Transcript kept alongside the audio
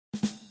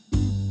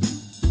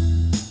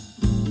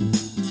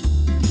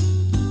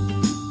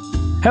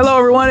Hello,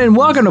 everyone, and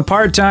welcome to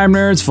Part-Time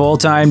Nerds,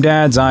 Full-Time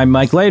Dads. I'm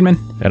Mike Laidman.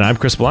 And I'm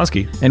Chris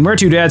Blonsky. And we're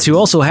two dads who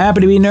also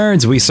happen to be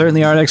nerds. We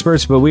certainly aren't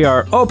experts, but we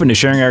are open to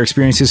sharing our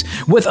experiences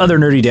with other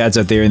nerdy dads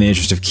out there in the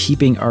interest of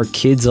keeping our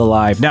kids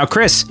alive. Now,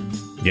 Chris.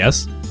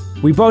 Yes?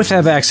 We both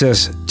have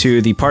access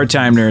to the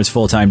Part-Time Nerds,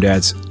 Full-Time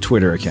Dads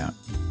Twitter account.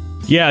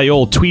 Yeah, the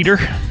old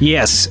tweeter.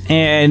 Yes,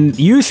 and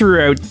you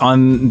threw out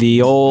on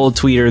the old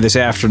tweeter this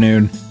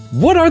afternoon,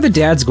 what are the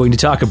dads going to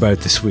talk about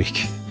this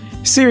week?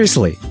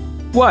 Seriously,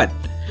 what?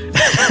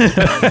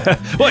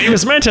 Well, it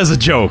was meant as a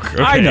joke.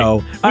 Okay? I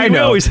know. We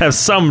always have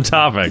some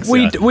topics.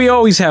 We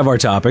always have our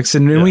topics,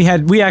 and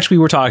we actually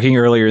were talking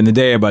earlier in the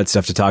day about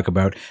stuff to talk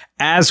about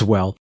as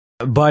well.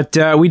 But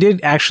we did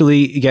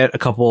actually get a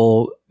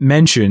couple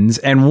mentions,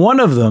 and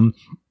one of them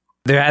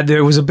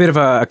there was a bit of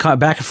a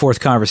back and forth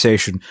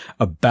conversation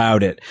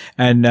about it,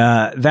 and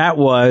that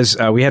was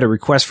we had a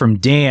request from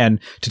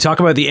Dan to talk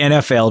about the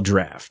NFL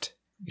draft.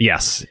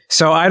 Yes.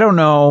 So I don't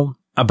know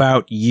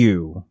about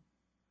you.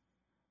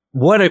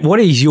 What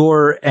is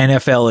your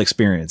NFL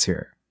experience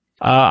here?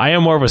 I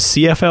am more of a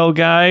CFL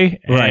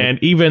guy, right.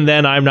 And even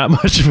then, I'm not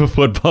much of a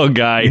football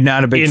guy. You're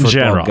not a big in football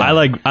general. guy.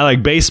 I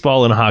like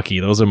baseball and hockey.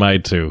 Those are my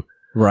two.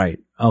 Right.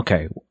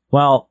 Okay.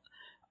 Well,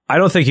 I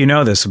don't think you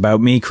know this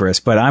about me, Chris,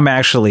 but I'm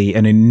actually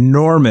an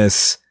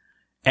enormous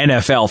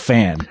NFL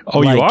fan.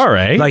 Oh, you are,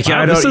 eh?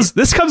 Wow,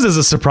 this comes as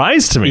a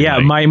surprise to me. Yeah,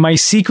 my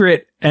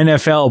secret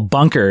NFL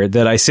bunker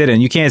that I sit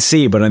in. You can't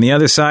see, but on the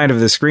other side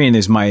of the screen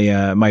is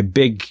my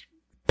big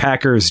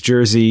Packers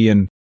jersey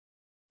and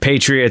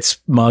Patriots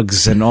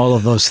mugs and all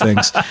of those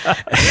things.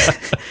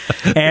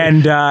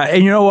 and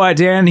you know what,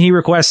 Dan, he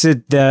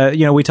requested,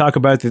 we talk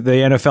about the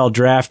NFL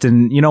draft,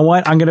 and you know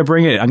what? I'm going to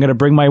bring it. I'm going to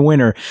bring my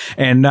winner.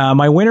 And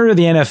my winner of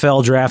the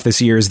NFL draft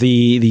this year is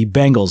the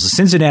Bengals, the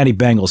Cincinnati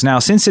Bengals. Now,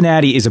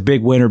 Cincinnati is a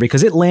big winner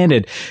because it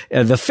landed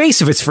the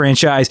face of its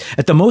franchise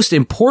at the most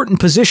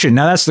important position.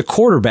 Now, that's the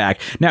quarterback.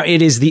 Now,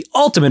 it is the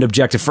ultimate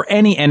objective for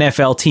any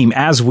NFL team,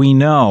 as we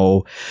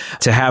know,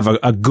 to have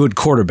a good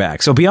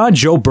quarterback. So beyond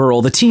Joe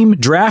Burrow, the team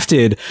drafted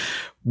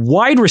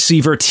wide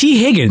receiver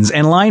T. Higgins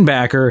and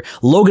linebacker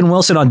Logan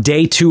Wilson on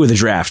day 2 of the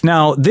draft.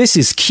 Now, this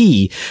is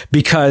key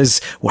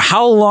because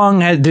how long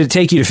did it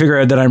take you to figure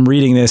out that I'm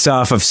reading this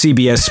off of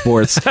CBS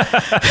Sports?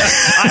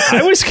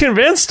 I was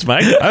convinced,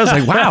 Mike. I was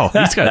like, wow,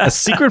 he's got a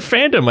secret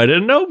fandom I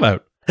didn't know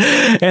about.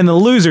 And the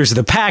losers,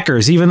 the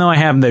Packers, even though I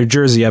have their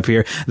jersey up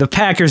here, the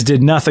Packers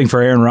did nothing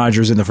for Aaron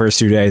Rodgers in the first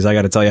 2 days, I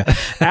got to tell you.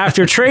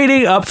 After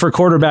trading up for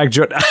quarterback,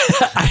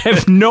 I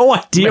have no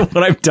idea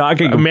what I'm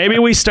talking about. Maybe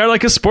we start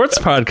like a sports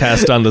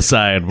podcast on the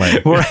side,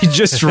 Mike. Where I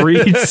just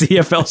read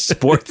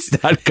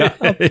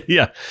CFLsports.com.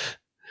 Yeah.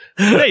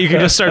 Yeah, you can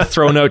just start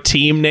throwing out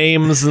team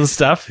names and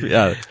stuff.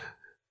 Yeah.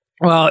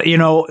 Well,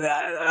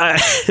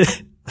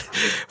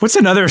 what's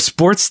another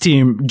sports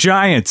team?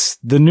 Giants.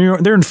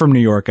 They're from New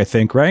York, I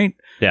think, right?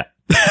 Yeah.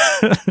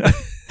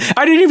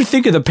 I didn't even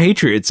think of the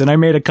Patriots, and I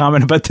made a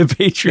comment about the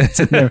Patriots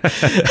in there.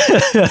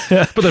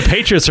 But the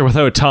Patriots are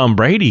without Tom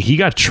Brady. He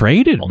got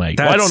traded, Mike.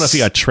 Well, I don't know if he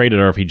got traded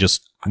or if he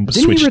just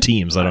switched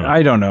teams. I don't know.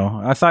 I don't know.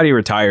 I thought he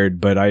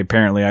retired, but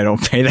apparently I don't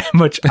pay that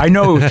much. I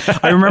know.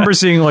 I remember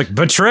seeing like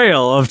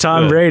betrayal of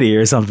Tom Brady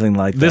or something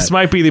like that. This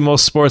might be the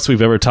most sports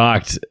we've ever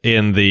talked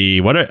in the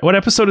what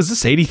episode is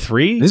this?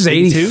 83? This is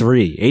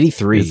 83.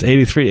 83. It's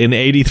 83. In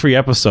 83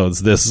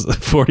 episodes, this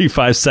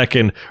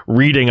 45-second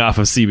reading off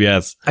of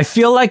CBS. I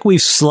feel like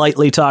we've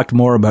slightly talked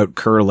more about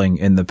curling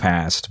in the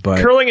past, but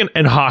curling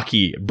and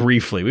hockey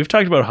briefly. We've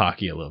talked about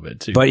hockey a little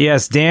bit too. But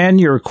yes, Dan,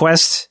 your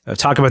request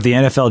talk about the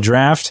NFL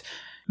draft.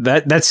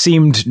 That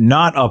seemed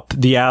not up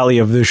the alley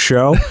of this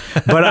show,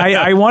 but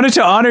I wanted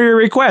to honor your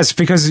request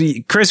because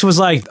Chris was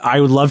like,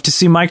 I would love to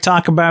see Mike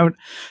talk about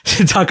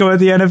the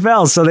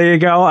NFL. So there you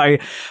go.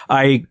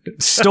 I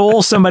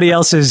stole somebody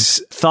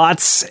else's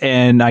thoughts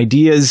and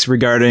ideas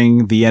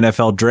regarding the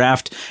NFL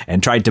draft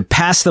and tried to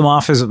pass them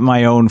off as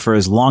my own for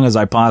as long as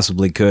I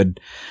possibly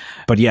could.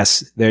 But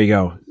yes, there you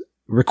go.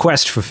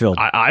 Request fulfilled.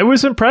 I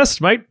was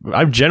impressed, Mike.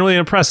 I'm genuinely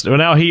impressed. Well,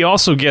 now he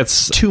also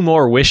gets 2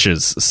 more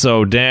wishes.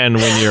 So Dan,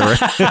 when you're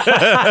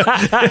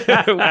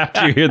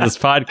after you hear this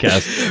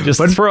podcast,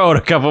 just throw out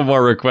a couple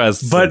more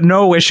requests. But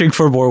no wishing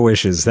for more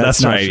wishes.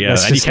 That's right. Yeah,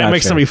 and you can't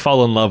make somebody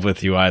fall in love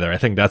with you either. I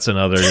think that's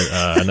another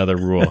another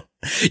rule.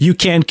 You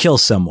can kill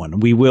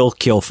someone. We will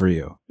kill for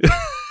you.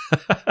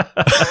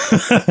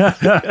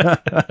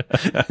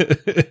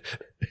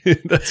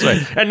 That's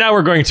right. And now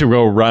we're going to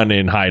go run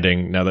in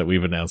hiding now that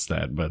we've announced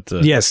that. But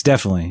yes,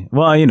 definitely.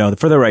 Well,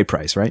 for the right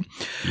price, right?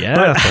 Yeah.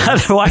 But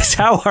otherwise,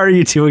 how are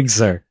you doing,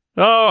 sir?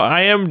 Oh,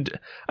 I'm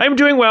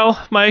doing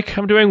well, Mike.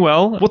 I'm doing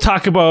well. We'll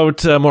talk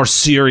about more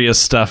serious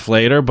stuff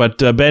later, but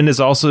Ben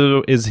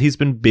he's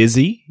been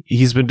busy.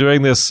 He's been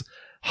doing this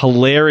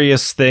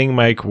hilarious thing,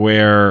 Mike,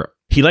 where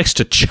he likes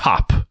to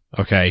chop.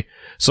 Okay.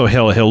 So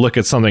he'll look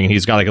at something and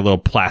he's got like a little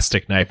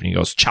plastic knife and he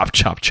goes chop,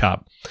 chop,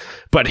 chop.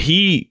 But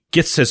he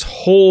gets his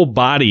whole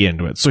body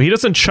into it. So he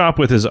doesn't chop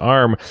with his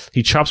arm.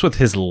 He chops with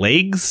his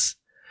legs.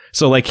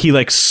 So like he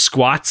like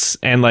squats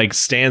and like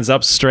stands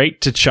up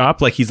straight to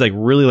chop. Like he's like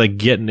really like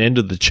getting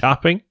into the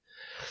chopping.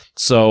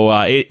 So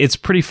it's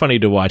pretty funny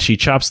to watch. He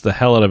chops the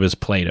hell out of his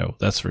Play-Doh,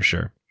 that's for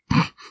sure.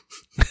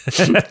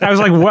 I was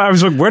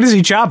like, what is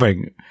he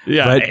chopping?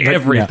 Yeah, But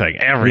everything.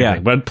 Yeah.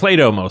 But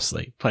Play-Doh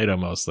mostly.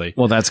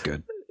 Well, that's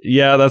good.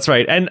 Yeah, that's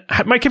right. And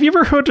Mike, have you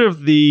ever heard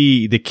of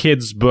the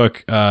kids'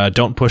 book,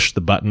 Don't Push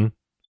the Button?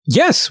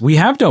 Yes, we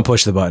have Don't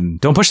Push the Button.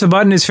 Don't Push the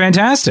Button is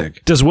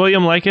fantastic. Does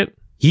William like it?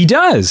 He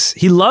does.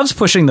 He loves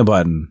pushing the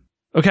button.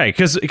 Okay,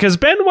 because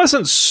Ben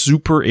wasn't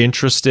super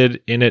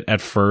interested in it at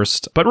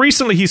first, but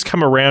recently he's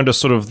come around to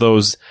sort of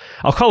those,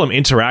 I'll call them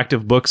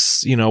interactive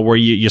books, where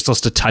you're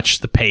supposed to touch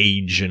the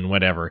page and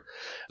whatever.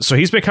 So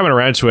he's been coming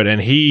around to it,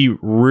 and he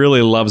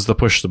really loves the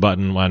push the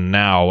button one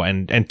now.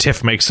 And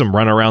Tiff makes him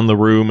run around the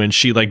room, and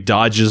she like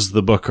dodges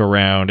the book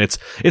around.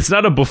 It's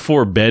not a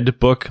before bed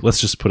book. Let's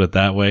just put it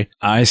that way.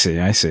 I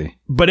see.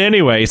 But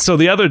anyway, so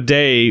the other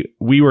day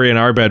we were in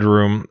our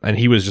bedroom, and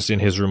he was just in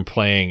his room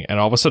playing, and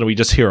all of a sudden we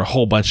just hear a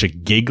whole bunch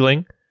of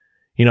giggling.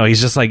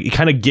 He's just like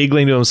kind of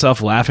giggling to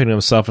himself, laughing to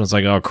himself, and it's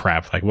like, oh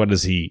crap! Like what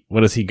has he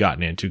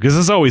gotten into? Because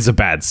it's always a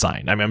bad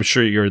sign. I mean, I'm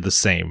sure you're the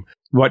same.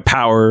 What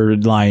power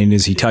line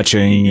is he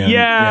touching?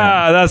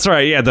 Yeah, that's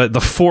right. Yeah,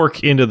 the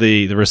fork into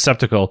the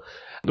receptacle.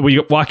 We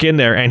walk in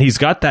there, and he's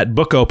got that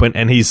book open,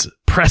 and he's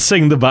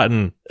pressing the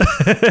button,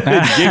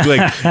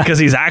 giggling, because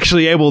he's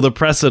actually able to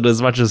press it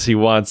as much as he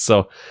wants.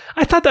 So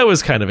I thought that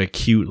was kind of a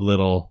cute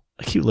little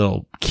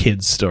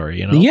kid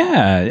story,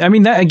 Yeah, I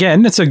mean, that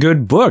again, it's a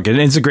good book, and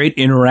it's a great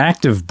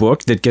interactive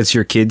book that gets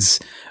your kids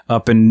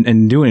up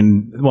and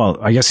doing, well,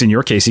 I guess in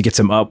your case, he gets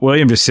them up.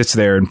 William just sits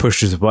there and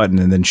pushes a button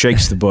and then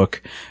shakes the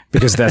book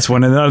because that's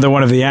another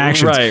one of the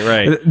actions.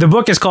 Right. The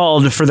book is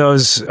called, for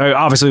those,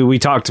 obviously we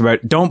talked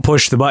about, Don't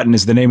Push the Button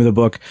is the name of the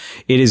book.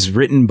 It is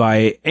written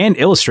by and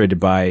illustrated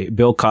by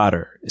Bill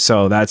Cotter.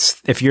 So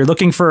that's, if you're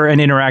looking for an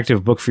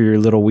interactive book for your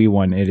little wee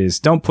one, it is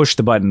Don't Push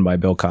the Button by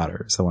Bill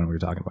Cotter. It's the one we were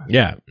talking about.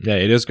 Yeah,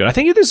 it is good. I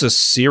think there's a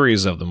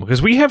series of them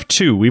because we have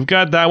two. We've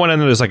got that one, and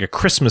then there's like a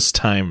Christmas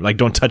time, like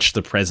Don't Touch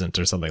the Present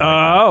or something like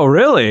that. Oh,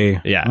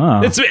 really? Yeah.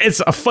 Oh.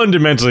 It's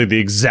fundamentally the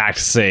exact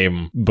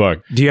same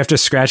book. Do you have to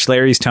scratch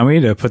Larry's tummy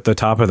to put the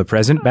top of the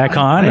present back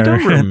on? I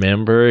don't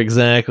remember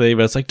exactly,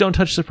 but it's like, don't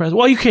touch the present.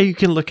 Well, you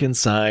can look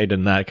inside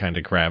and that kind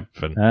of crap.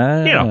 And,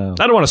 I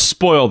don't want to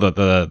spoil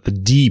the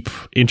deep,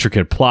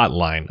 intricate plot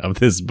line of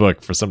this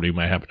book for somebody who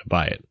might happen to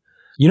buy it.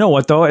 You know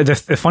what, though? The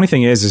funny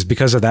thing is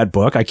because of that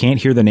book, I can't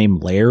hear the name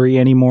Larry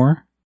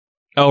anymore.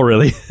 Oh,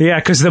 really? Yeah,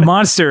 because the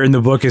monster in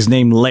the book is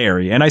named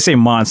Larry. And I say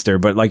monster,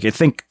 but like, I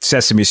think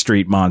Sesame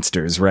Street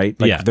monsters, right?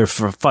 Like, yeah. They're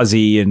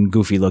fuzzy and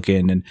goofy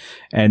looking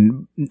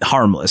and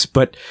harmless.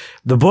 But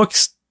the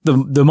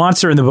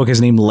monster in the book is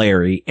named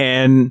Larry.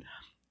 And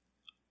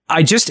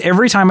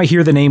every time I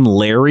hear the name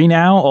Larry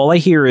now, all I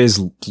hear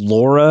is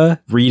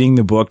Laura reading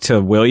the book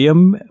to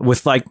William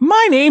with like,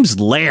 my name's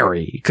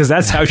Larry, because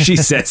that's how she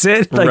says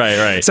it. Like,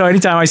 right. So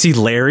anytime I see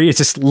Larry, it's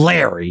just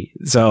Larry.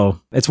 So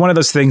it's one of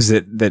those things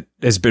that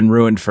has been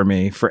ruined for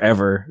me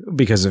forever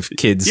because of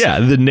kids.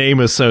 Yeah, the name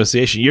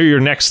association. Your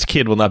next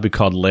kid will not be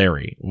called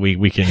Larry.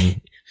 We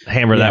can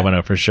hammer that one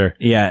out for sure.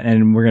 Yeah,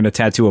 and we're going to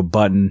tattoo a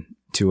button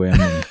to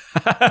him. And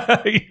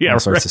all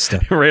sorts of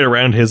stuff. Right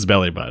around his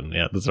belly button.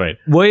 Yeah, that's right.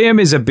 William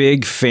is a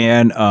big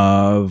fan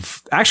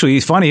of, actually,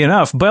 funny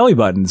enough, belly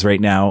buttons right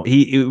now.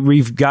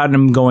 We've gotten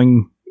him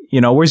going,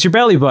 where's your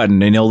belly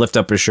button? And he'll lift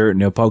up his shirt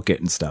and he'll poke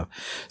it and stuff.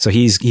 So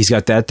he's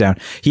got that down.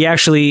 He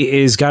actually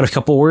is got a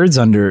couple words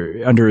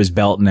under his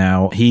belt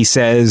now. He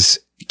says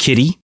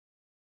kitty.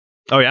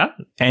 Oh, yeah?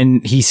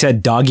 And he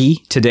said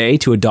doggy today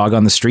to a dog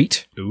on the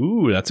street.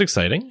 Ooh, that's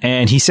exciting.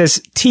 And he says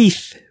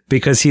teeth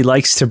because he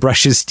likes to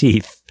brush his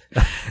teeth.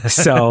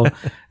 So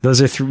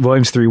those are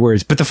William's 3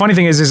 words. But the funny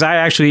thing is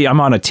I'm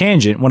on a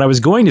tangent. What I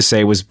was going to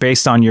say was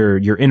based on your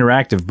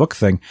interactive book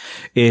thing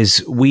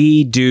is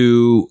we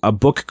do a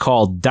book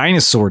called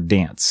Dinosaur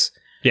Dance.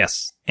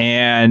 Yes.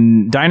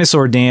 And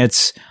Dinosaur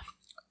Dance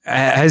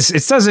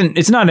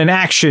it's not an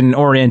action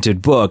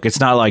oriented book. It's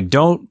not like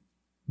don't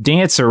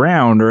dance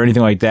around or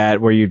anything like that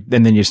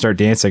and then you start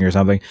dancing or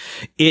something.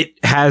 It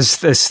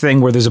has this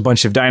thing where there's a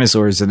bunch of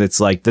dinosaurs and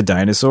it's like the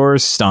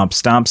dinosaurs stomp,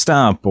 stomp,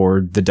 stomp,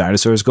 or the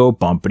dinosaurs go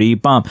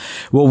bumpity bump.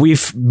 Well,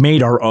 we've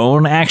made our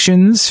own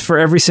actions for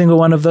every single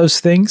one of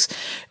those things.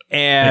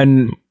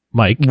 And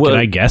Mike, can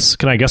I guess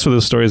where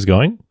the story is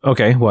going?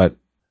 Okay, what?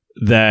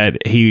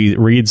 That he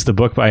reads the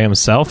book by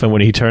himself and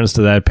when he turns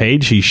to that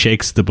page, he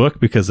shakes the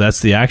book because that's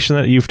the action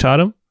that you've taught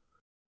him?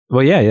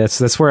 Well, yeah,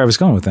 that's where I was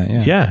going with that.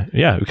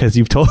 Yeah, because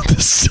you've told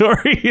the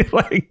story.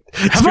 Like,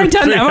 have I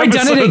done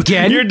it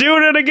again? You're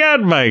doing it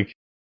again, Mike.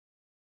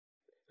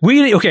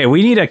 We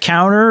need a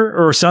counter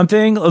or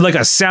something, like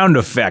a sound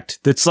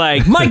effect that's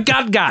like, my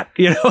God,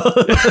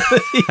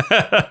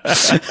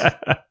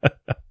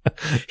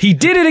 He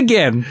did it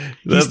again.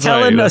 He's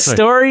telling a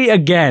story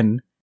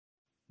again.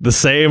 The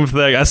same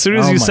thing. As soon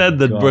as you said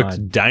the book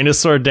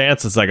Dinosaur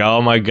Dance, it's like,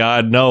 oh my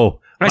God, no.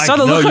 I saw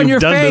the look on your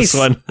face.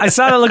 I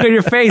saw the look on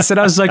your face, and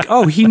I was like,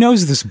 "Oh, he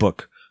knows this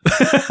book."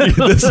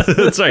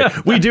 That's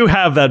right. We do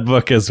have that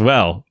book as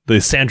well,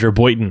 the Sandra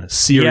Boynton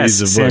series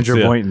of books. Sandra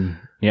Boynton.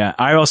 Yeah.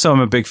 I also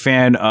am a big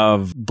fan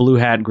of Blue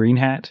Hat, Green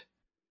Hat.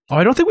 Oh,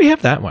 I don't think we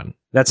have that one.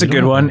 That's a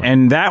good one.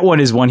 And that one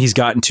is one he's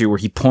gotten to where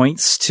he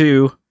points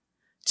to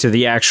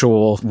the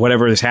actual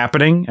whatever is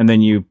happening. And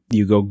then you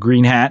go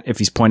Green Hat if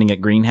he's pointing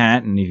at Green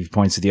Hat. And if he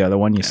points to the other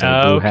one, you say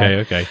Blue Hat.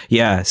 Okay.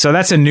 Yeah. So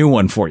that's a new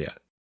one for you.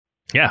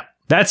 Yeah.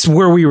 That's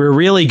where we were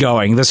really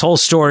going. This whole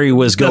story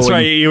was going. That's right.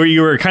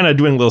 You were kind of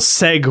doing a little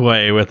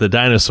segue with the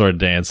dinosaur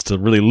dance to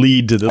really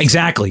lead to this.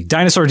 Exactly.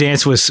 Dinosaur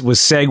Dance was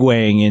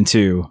segueing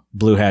into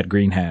Blue Hat,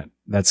 Green Hat.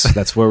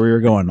 That's where we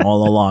were going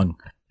all along.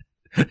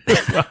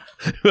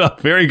 Well,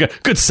 very good.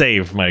 Good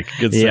save, Mike.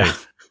 Good save. Yeah.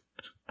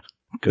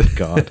 Good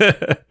God.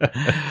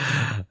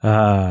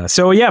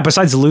 So yeah,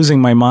 besides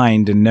losing my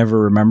mind and never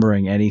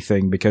remembering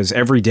anything because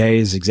every day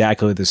is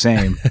exactly the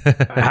same.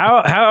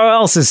 How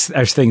else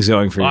are things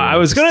going for you? I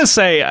was going to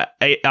say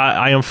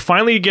I am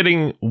finally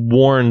getting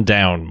worn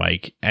down,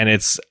 Mike, and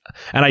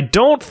I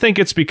don't think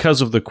it's because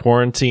of the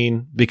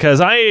quarantine,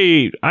 because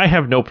I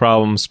have no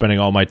problem spending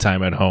all my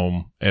time at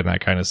home and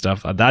that kind of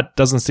stuff. That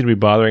doesn't seem to be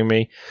bothering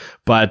me,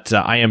 but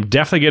I am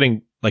definitely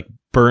getting like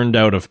burned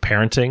out of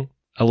parenting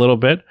a little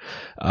bit,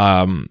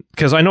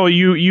 because I know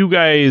you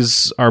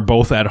guys are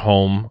both at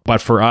home,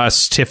 but for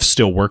us, Tiff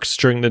still works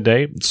during the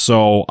day,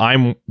 so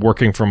I'm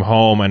working from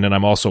home, and then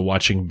I'm also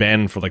watching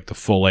Ben for like the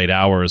full 8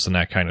 hours and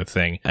that kind of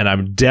thing, and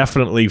I'm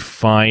definitely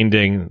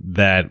finding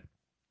that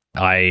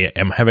I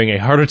am having a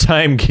harder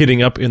time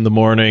getting up in the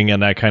morning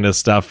and that kind of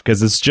stuff,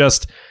 because it's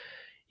just,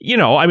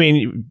 I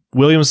mean,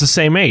 William's the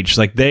same age.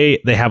 Like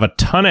they have a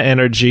ton of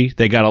energy.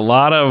 They got a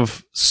lot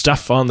of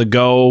stuff on the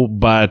go,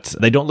 but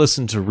they don't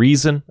listen to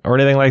reason or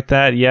anything like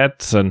that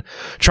yet. And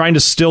trying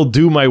to still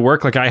do my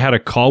work. Like I had a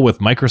call with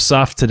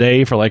Microsoft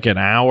today for like an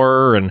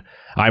hour, and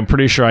I'm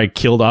pretty sure I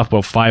killed off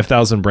about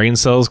 5,000 brain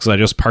cells because I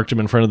just parked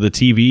them in front of the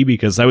TV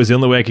because that was the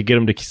only way I could get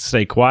them to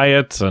stay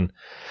quiet. And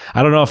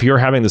I don't know if you're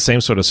having the same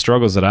sort of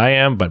struggles that I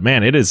am, but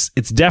man, it's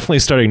definitely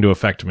starting to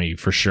affect me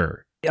for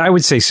sure. I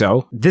would say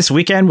so. This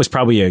weekend was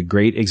probably a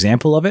great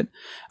example of it.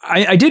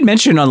 I did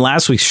mention on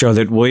last week's show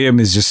that William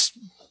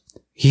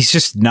he's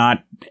just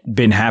not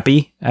been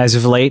happy as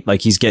of late.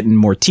 Like he's getting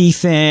more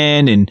teeth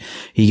in and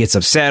he gets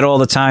upset all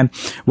the time.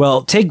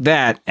 Well, take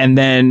that and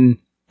then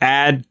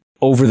add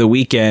over the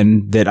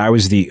weekend that I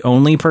was the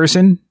only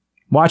person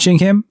watching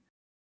him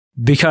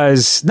not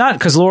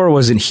because Laura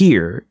wasn't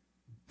here,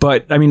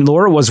 but I mean,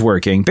 Laura was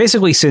working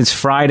basically since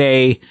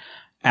Friday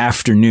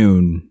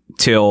afternoon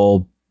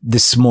till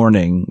this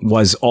morning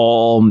was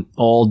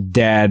all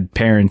dad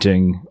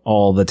parenting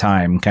all the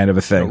time kind of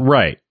a thing.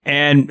 Right.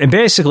 And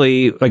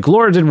basically, like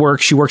Laura did work.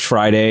 She worked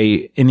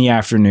Friday in the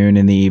afternoon,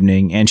 in the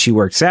evening, and she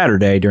worked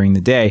Saturday during the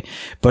day.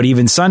 But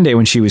even Sunday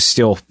when she was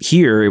still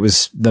here, it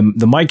was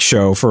the Mike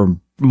show for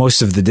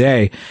most of the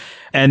day.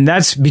 And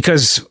that's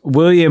because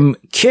William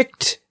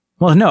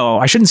well, no,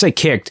 I shouldn't say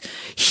kicked.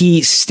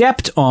 He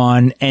stepped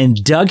on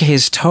and dug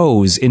his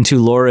toes into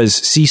Laura's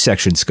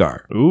C-section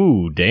scar.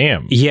 Ooh,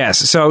 damn. Yes.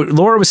 So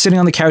Laura was sitting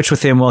on the couch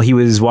with him while he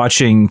was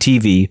watching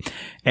TV.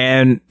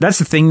 And that's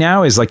the thing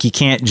now is like, he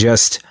can't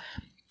just,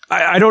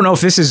 I don't know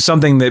if this is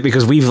something that,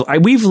 because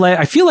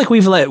I feel like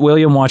we've let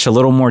William watch a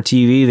little more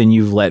TV than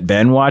you've let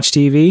Ben watch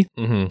TV.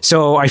 Mm-hmm.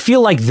 So I feel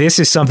like this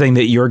is something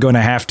that you're going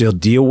to have to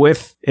deal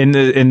with in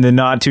the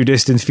not too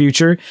distant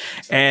future.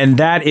 And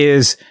that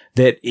is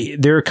that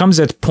there comes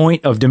a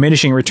point of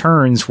diminishing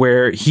returns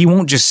where he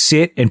won't just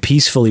sit and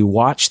peacefully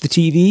watch the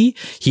TV.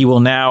 He will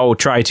now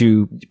try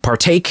to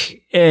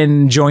partake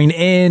and join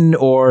in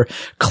or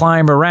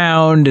climb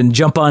around and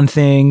jump on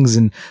things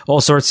and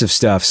all sorts of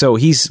stuff. So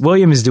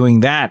William is doing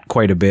that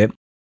quite a bit.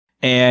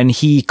 And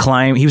he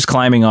was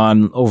climbing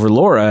on over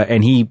Laura,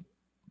 and he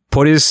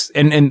put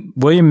and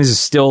William is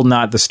still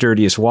not the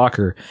sturdiest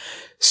walker.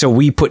 So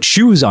we put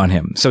shoes on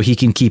him so he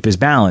can keep his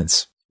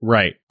balance.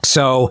 Right.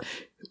 So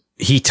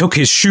he took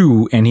his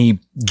shoe and he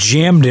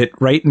jammed it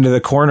right into the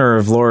corner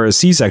of Laura's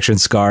C-section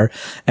scar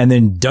and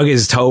then dug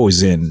his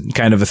toes in,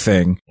 kind of a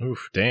thing.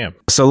 Oof, damn.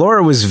 So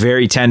Laura was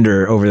very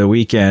tender over the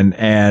weekend.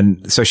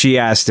 And so she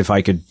asked if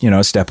I could,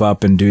 step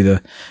up and do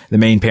the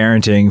main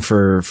parenting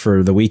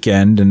for the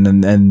weekend.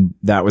 And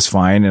that was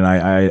fine. And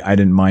I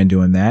didn't mind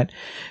doing that.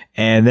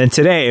 And then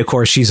today, of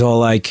course, she's all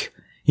like,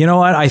 you know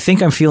what? I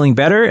think I'm feeling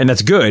better. And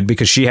that's good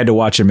because she had to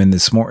watch him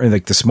this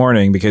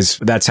morning, because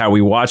that's how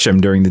we watch him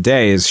during the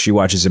day is she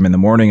watches him in the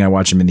morning. I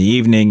watch him in the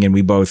evening, and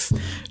we both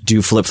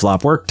do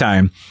flip-flop work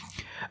time.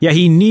 Yeah,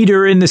 he kneed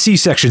her in the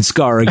C-section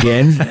scar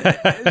again.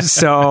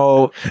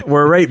 So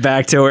we're right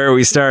back to where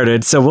we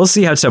started. So we'll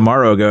see how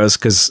tomorrow goes,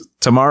 because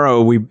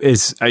tomorrow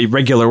is a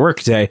regular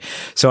work day.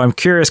 So I'm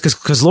curious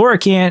because Laura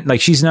can't,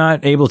 she's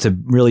not able to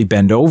really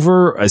bend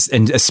over,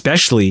 and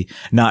especially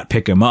not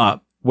pick him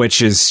up,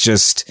 which is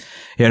just,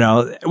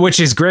 which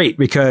is great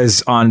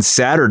because on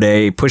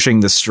Saturday pushing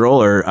the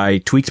stroller, I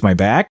tweaked my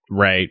back.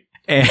 Right.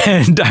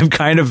 And I've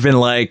kind of been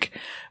like,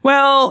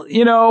 well,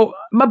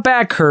 my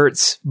back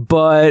hurts,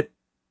 but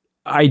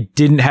I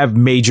didn't have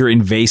major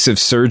invasive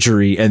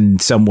surgery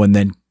and someone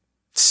then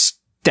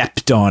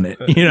stepped on it.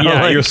 Yeah,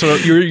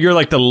 like, you're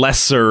like the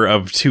lesser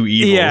of two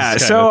evils. Yeah.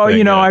 So,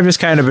 I've just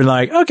kind of been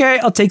like, okay,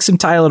 I'll take some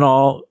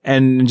Tylenol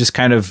and just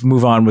kind of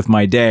move on with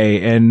my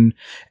day. And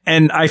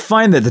I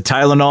find that the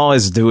Tylenol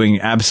is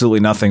doing absolutely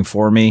nothing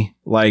for me.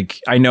 Like,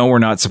 I know we're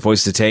not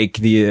supposed to take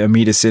the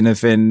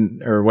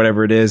amitacinephine or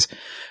whatever it is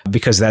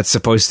because that's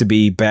supposed to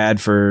be bad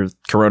for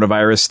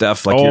coronavirus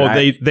stuff. Like,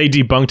 they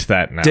debunked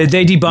that now. Did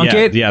they debunk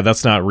it? Yeah,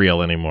 that's not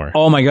real anymore.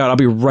 Oh my God. I'll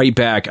be right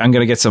back. I'm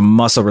going to get some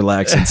muscle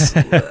relaxants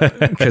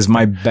because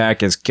my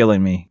back is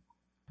killing me.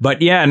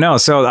 But yeah, no.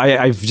 So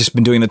I've just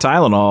been doing the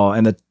Tylenol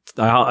and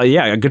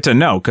good to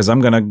know because I'm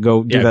going to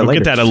go do that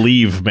later. Get that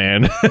Aleve,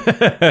 man.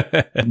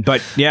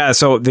 But yeah,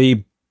 so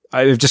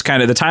I've just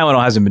kind of, the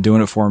Tylenol hasn't been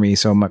doing it for me.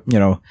 So,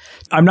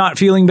 I'm not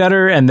feeling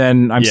better. And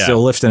then I'm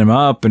still lifting him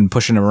up and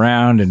pushing him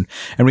around. And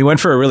we went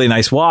for a really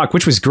nice walk,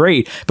 which was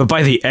great. But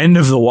by the end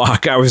of the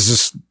walk, I was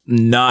just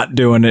not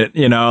doing it,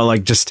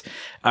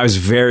 I was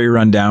very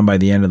run down by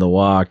the end of the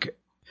walk.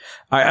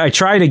 I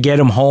try to get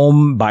him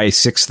home by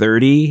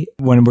 6:30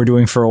 when we're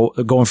going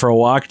for a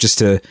walk just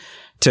to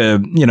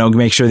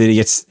make sure that he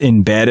gets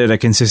in bed at a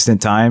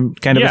consistent time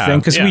kind of a thing.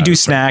 Cause we do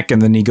snack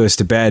and then he goes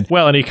to bed.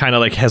 Well, and he kind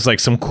of like has like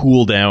some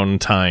cool down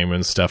time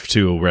and stuff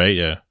too, right?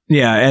 Yeah.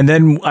 Yeah. And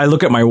then I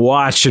look at my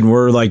watch and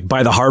we're like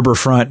by the harbor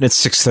front and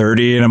it's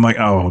 6:30 and I'm like,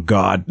 oh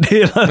God,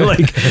 it's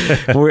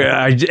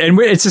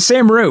the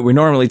same route we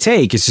normally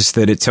take. It's just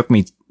that it took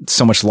me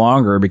so much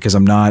longer because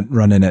I'm not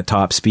running at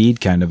top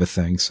speed kind of a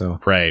thing. So,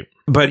 right.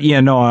 But yeah,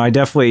 no, I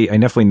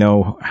definitely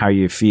know how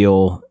you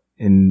feel.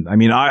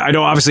 I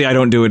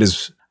don't do it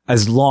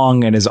as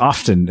long and as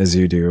often as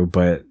you do,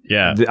 but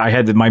yeah, I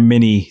had my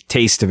mini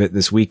taste of it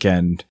this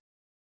weekend.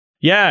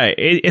 Yeah,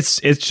 it's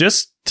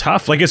just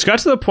tough. Like it's got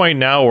to the point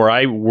now where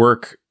I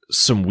work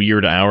some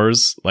weird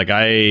hours. Like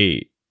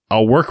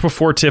I'll work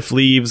before Tiff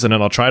leaves, and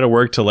then I'll try to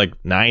work till like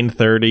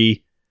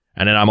 9:30,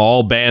 and then I'm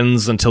all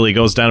Ben's until he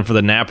goes down for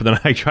the nap, and then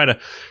I try to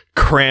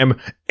cram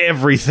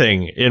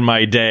everything in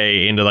my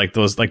day into like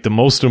those like the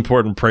most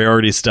important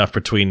priority stuff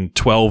between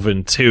 12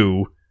 and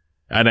 2.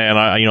 And then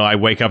I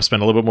wake up,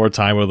 spend a little bit more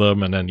time with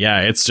them, and then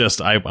it's just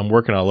I'm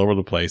working all over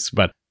the place.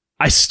 But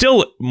I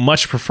still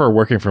much prefer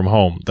working from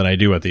home than I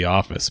do at the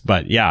office.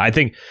 But yeah, I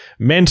think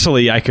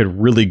mentally I could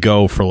really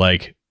go for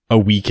like a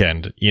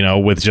weekend,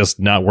 with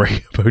just not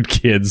worrying about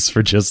kids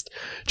for just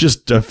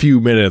a few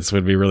minutes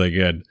would be really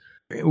good.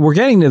 We're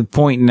getting to the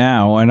point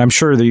now, and I'm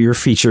sure that you're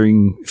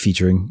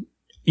featuring.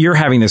 You're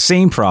having the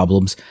same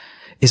problems.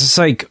 It's just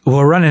like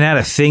we're running out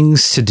of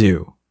things to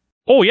do.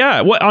 Oh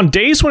yeah, on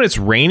days when it's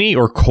rainy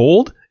or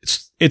cold,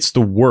 it's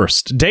the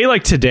worst. Day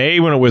like today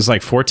when it was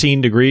like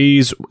 14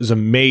 degrees was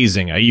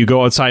amazing. You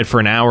go outside for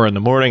an hour in the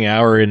morning,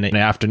 hour in the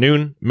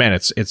afternoon, man,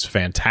 it's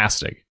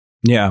fantastic.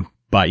 Yeah.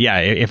 But yeah,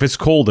 if it's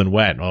cold and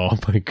wet, oh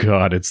my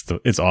God,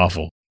 it's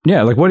awful.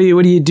 Yeah, like what do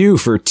you do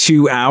for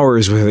 2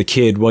 hours with a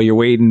kid while you're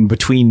waiting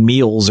between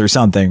meals or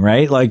something,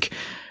 right? Like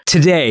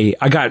today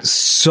I got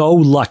so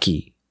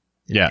lucky.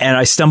 Yeah. And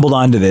I stumbled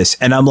onto this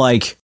and I'm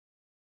like,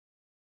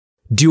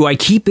 do I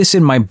keep this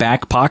in my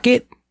back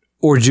pocket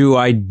or do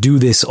I do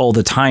this all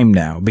the time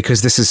now?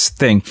 Because this is the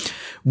thing.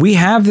 We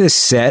have this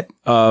set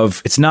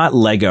of, it's not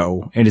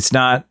Lego and it's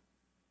not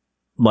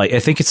like, I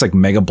think it's like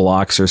Mega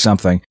Bloks or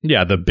something.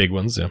 Yeah, the big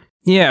ones. Yeah.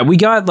 Yeah, we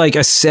got like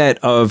a set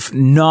of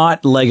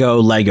not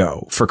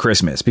Lego for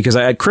Christmas because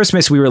at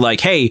Christmas we were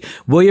like, hey,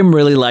 William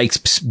really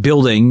likes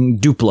building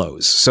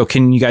Duplos. So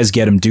can you guys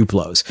get him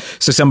Duplos?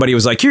 So somebody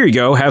was like, here you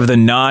go, have the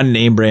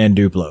non-name brand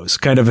Duplos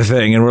kind of a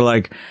thing. And we're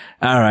like,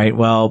 all right,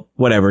 well,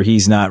 whatever.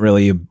 He's not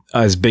really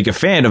as big a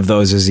fan of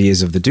those as he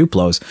is of the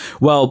Duplos.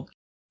 Well,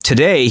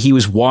 today he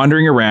was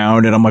wandering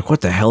around and I'm like,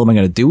 what the hell am I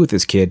going to do with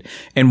this kid?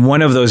 And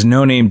one of those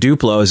no-name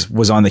Duplos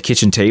was on the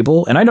kitchen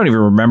table. And I don't even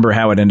remember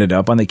how it ended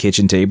up on the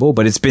kitchen table,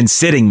 but it's been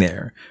sitting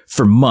there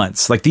for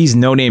months. Like these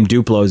no-name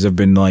Duplos have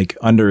been like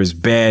under his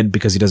bed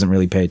because he doesn't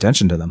really pay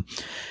attention to them.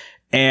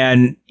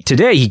 And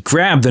today he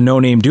grabbed the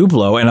no-name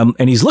Duplo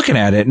and he's looking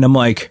at it and I'm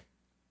like,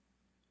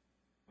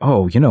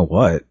 oh, you know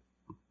what?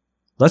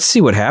 Let's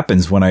see what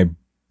happens when I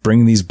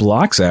bring these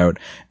blocks out.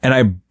 And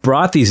I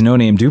brought these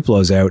no-name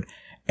Duplos out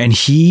and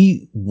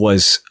he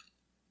was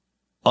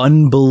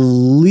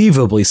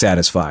unbelievably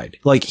satisfied.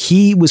 Like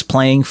he was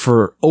playing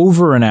for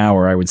over an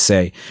hour, I would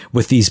say,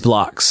 with these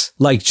blocks,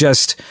 like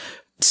just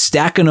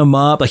stacking them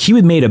up. Like he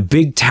would made a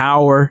big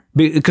tower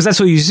because that's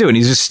what he was doing.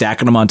 He's just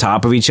stacking them on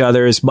top of each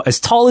other as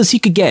tall as he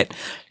could get.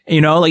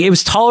 Like it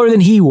was taller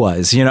than he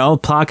was,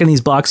 plocking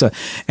these blocks up.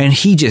 And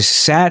he just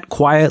sat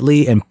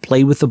quietly and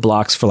played with the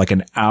blocks for like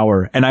an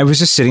hour. And I was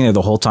just sitting there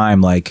the whole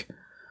time like,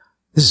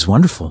 this is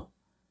wonderful.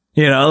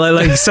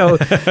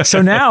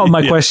 So now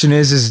my question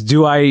is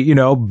do I,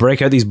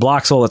 break out these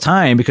blocks all the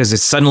time because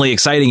it's suddenly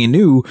exciting and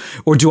new,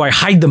 or do I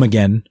hide them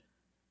again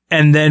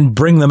and then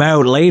bring them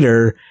out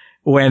later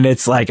when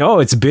it's like, oh,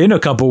 it's been a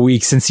couple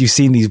weeks since you've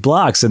seen these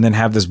blocks, and then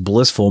have this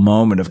blissful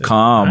moment of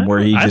calm where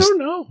he just...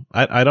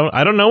 I don't know.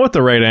 I don't know what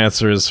the right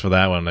answer is for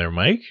that one there,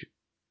 Mike.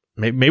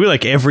 Maybe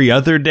like every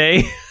other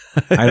day.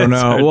 I don't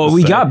know. Well,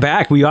 we got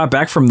back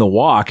from the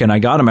walk and I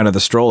got him out of the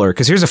stroller.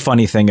 Cause here's a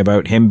funny thing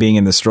about him being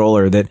in the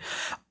stroller that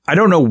I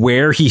don't know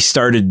where he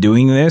started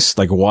doing this,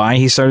 like why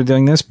he started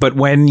doing this. But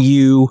when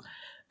you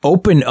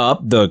open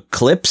up the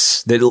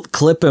clips that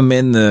clip him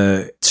in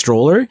the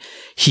stroller,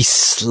 he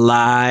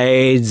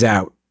slides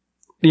out,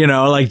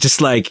 like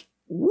just like,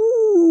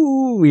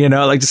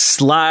 like just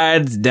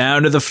slides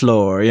down to the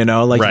floor,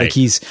 like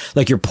he's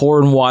like you're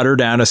pouring water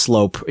down a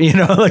slope,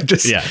 like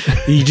just,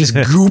 he just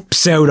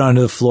goops out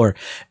onto the floor.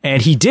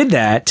 And he did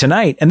that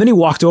tonight. And then he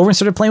walked over and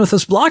started playing with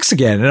those blocks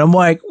again. And I'm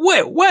like,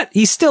 wait, what?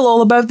 He's still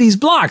all about these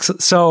blocks.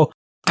 So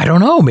I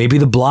don't know. Maybe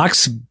the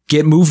blocks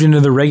get moved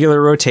into the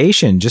regular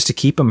rotation just to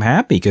keep him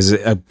happy because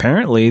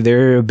apparently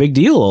they're a big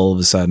deal all of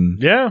a sudden.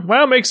 Yeah.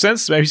 Well, it makes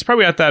sense. He's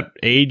probably at that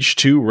age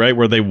too, right?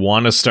 Where they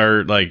want to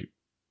start like,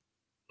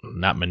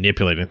 not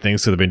manipulating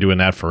things, so they've been doing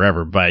that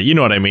forever, but you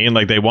know what I mean?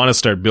 Like they want to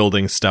start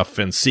building stuff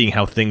and seeing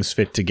how things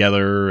fit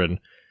together. And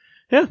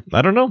yeah,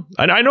 I don't know.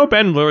 I know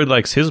Ben really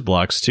likes his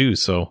blocks too,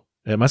 so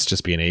it must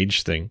just be an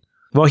age thing.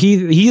 Well,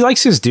 he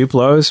likes his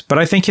Duplos, but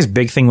I think his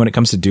big thing when it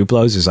comes to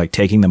Duplos is like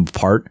taking them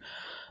apart.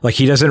 Like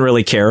he doesn't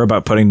really care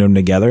about putting them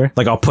together.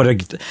 Like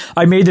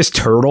I made this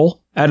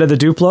turtle out of the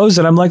Duplos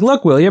and I'm like,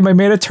 look, William, I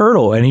made a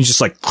turtle. And he's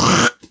just like,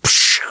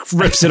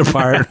 rips it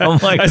apart. I'm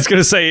like, I was going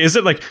to say, is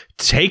it like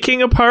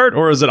taking apart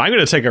or is it, I'm going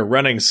to take a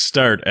running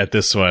start at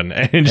this one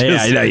and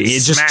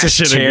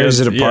just tears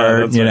it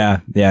apart.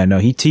 Yeah, no,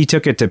 he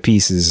took it to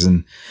pieces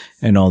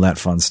and all that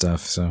fun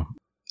stuff. So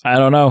I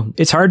don't know.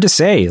 It's hard to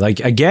say.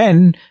 Like,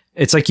 again,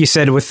 it's like you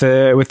said with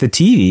the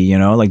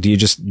TV, like, do you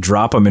just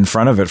drop them in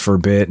front of it for a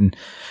bit and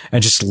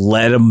just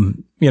let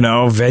them,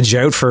 veg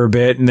out for a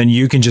bit and then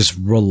you can just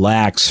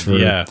relax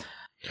for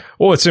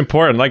Well, it's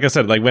important. Like I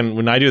said, like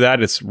when I do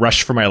that, it's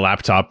rush for my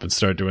laptop and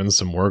start doing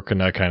some work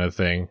and that kind of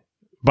thing.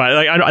 But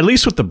like at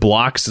least with the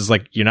blocks, is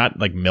like you're not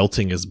like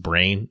melting his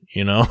brain,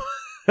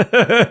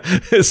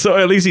 So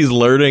at least he's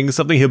learning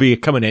something. He'll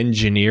become an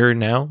engineer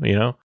now,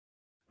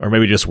 or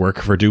maybe just work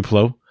for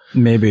Duplo.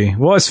 Maybe.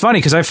 Well, it's funny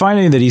because I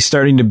find that he's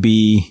starting to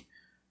be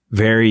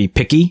very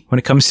picky when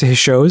it comes to his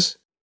shows.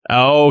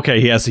 Oh, okay.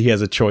 He has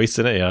a choice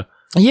in it. Yeah.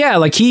 Yeah,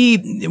 like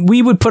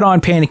we would put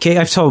on Pancake.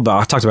 I've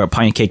talked about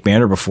Pancake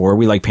Manor before.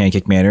 We like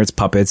Pancake Manor. It's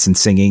puppets and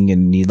singing,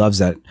 and he loves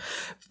that.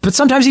 But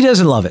sometimes he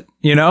doesn't love it.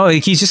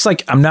 Like he's just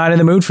like, I'm not in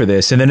the mood for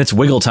this. And then it's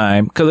Wiggle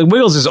time because like,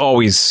 Wiggles is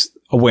always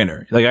a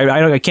winner. Like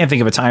I can't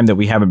think of a time that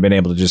we haven't been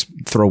able to just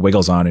throw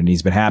Wiggles on and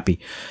he's been happy.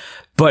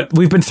 But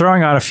we've been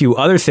throwing on a few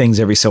other things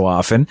every so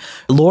often.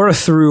 Laura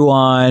threw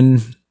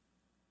on,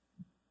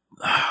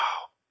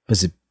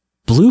 was it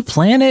Blue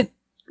Planet?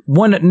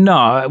 One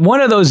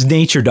of those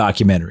nature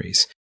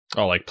documentaries.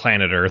 Oh, like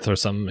Planet Earth or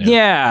something?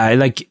 Yeah,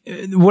 like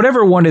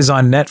whatever one is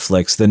on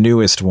Netflix, the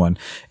newest one.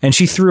 And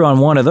she threw on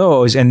one of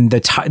those and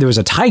there was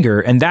a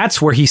tiger and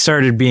that's where he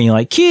started being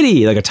like,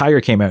 kitty, like a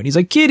tiger came out and he's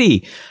like,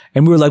 kitty.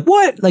 And we were like,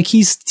 what? Like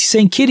he's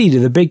saying kitty to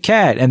the big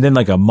cat. And then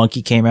like a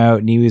monkey came out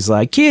and he was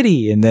like,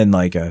 kitty. And then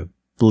like a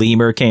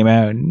lemur came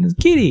out and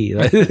kitty.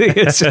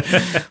 So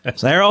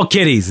they're all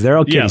kitties. They're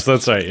all kitties. Yes,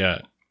 that's right.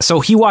 Yeah. So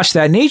he watched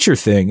that nature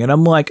thing and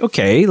I'm like,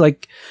 okay,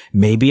 like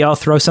maybe I'll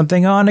throw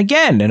something on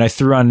again. And I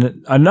threw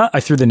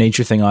the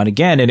nature thing on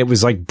again and it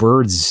was like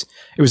birds.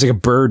 It was like a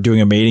bird doing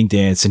a mating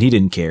dance and he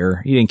didn't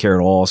care. He didn't care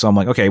at all. So I'm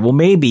like, okay, well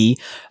maybe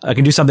I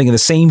can do something in the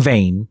same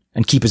vein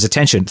and keep his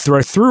attention.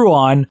 I threw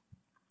on,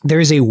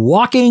 there's a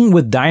Walking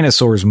with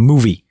Dinosaurs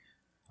movie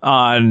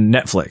on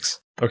Netflix.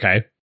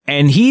 Okay.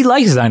 And he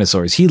likes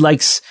dinosaurs. He's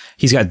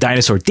got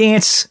Dinosaur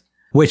Dance,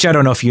 which I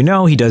don't know if you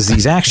know, he does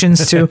these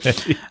actions too.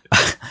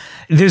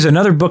 There's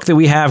another book that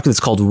we have that's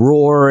called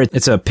Roar.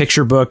 It's a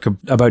picture book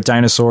about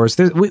dinosaurs.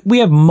 We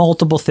have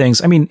multiple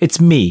things. I mean,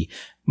 it's me.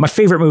 My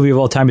favorite movie of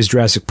all time is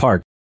Jurassic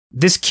Park.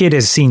 This kid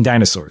has seen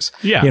dinosaurs.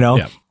 Yeah.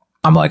 Yeah.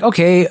 I'm like,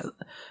 okay,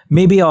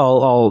 maybe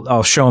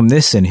I'll show him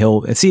this and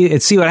he'll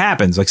see what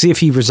happens. Like, see if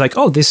he was like,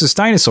 oh, this is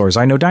dinosaurs.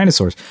 I know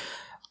dinosaurs.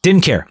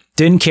 Didn't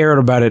care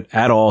about it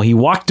at all. He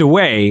walked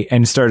away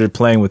and started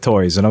playing with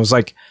toys. And I was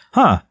like,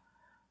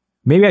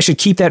 maybe I should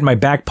keep that in my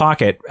back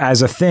pocket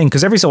as a thing.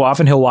 Cause every so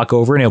often he'll walk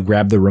over and he'll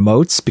grab the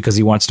remotes because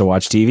he wants to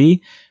watch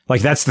TV.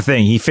 Like that's the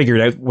thing. He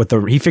figured out the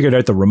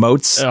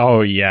remotes.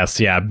 Oh yes.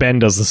 Yeah. Ben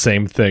does the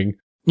same thing.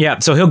 Yeah.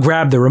 So he'll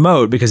grab the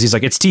remote because he's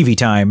like, it's TV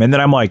time. And then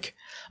I'm like,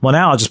 well,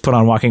 now I'll just put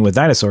on Walking with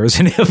Dinosaurs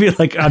and he'll be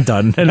like, I'm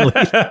done.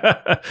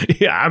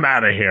 Yeah. I'm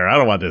out of here. I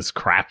don't want this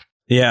crap.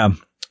 Yeah.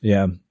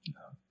 Yeah.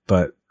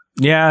 But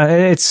yeah,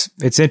 it's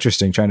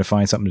interesting trying to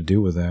find something to do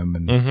with them.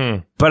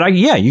 And, but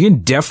you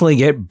can definitely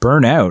get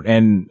burnt out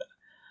and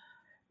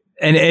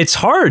it's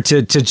hard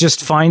to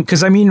just find,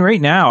 cause I mean, right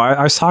now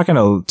I was talking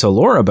to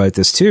Laura about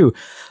this too.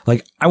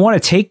 Like I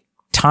want to take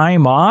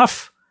time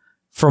off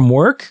from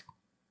work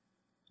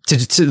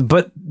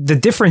but the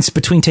difference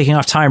between taking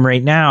off time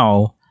right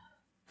now,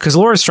 cause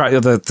Laura's trying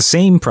the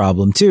same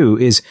problem too,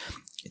 is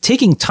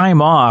taking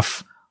time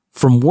off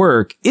from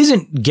work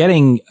isn't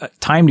getting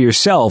time to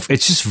yourself.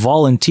 It's just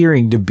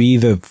volunteering to be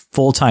the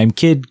full-time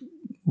kid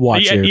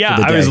watch her. Yeah,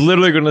 for the I was day.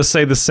 literally going to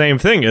say the same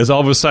thing. Is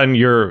all of a sudden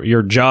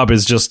your job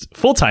is just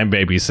full-time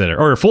babysitter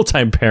or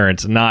full-time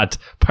parent, not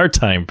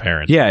part-time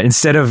parent. Yeah,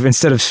 instead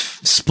of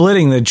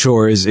splitting the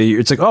chores,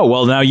 it's like, oh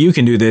well, now you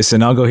can do this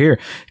and I'll go here,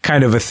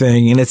 kind of a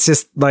thing. And it's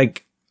just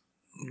like,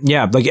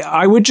 yeah, like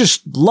I would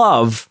just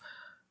love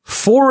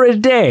for a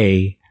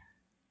day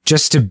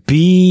just to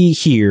be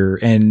here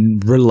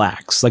and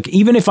relax. Like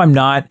even if I'm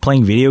not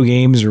playing video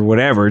games or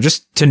whatever,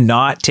 just to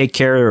not take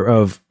care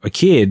of a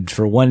kid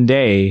for one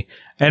day.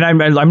 And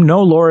I'm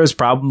no Laura's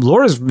problem.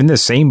 Laura's in the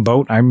same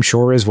boat, I'm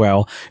sure, as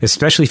well,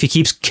 especially if he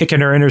keeps kicking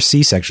her in her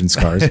C-section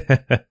scars.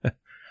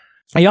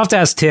 You have to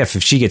ask Tiff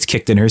if she gets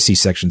kicked in her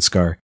C-section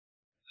scar.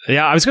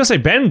 Yeah, I was gonna say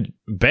Ben.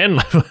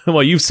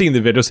 Well, you've seen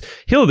the videos.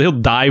 He'll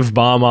dive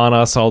bomb on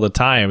us all the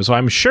time. So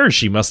I'm sure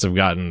she must have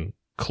gotten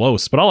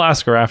close. But I'll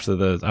ask her after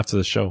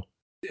the show.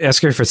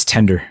 Ask her if it's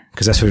tender,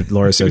 because that's what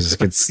Laura says.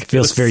 It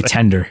feels very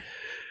tender.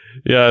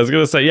 Yeah, I was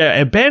gonna say, yeah.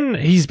 And Ben,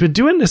 he's been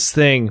doing this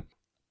thing.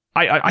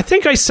 I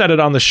think I said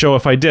it on the show.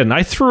 If I didn't,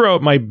 I threw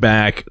out my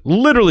back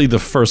literally the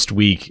first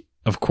week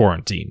of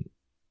quarantine,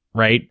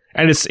 right?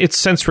 And it's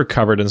since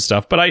recovered and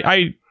stuff. But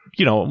I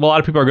you know, a lot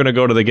of people are going to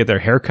go to get their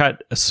hair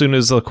cut as soon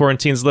as the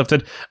quarantine's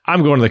lifted.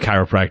 I'm going to the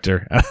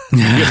chiropractor to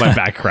get my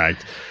back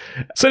cracked.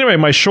 So anyway,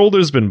 my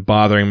shoulder's been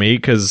bothering me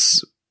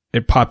because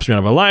it pops me out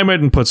of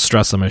alignment and puts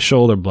stress on my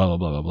shoulder, blah, blah,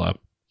 blah, blah, blah.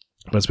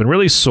 But it's been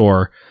really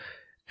sore.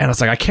 And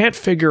it's like, I can't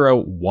figure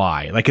out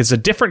why. Like, it's a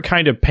different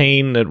kind of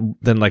pain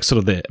than like sort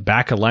of the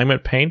back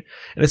alignment pain.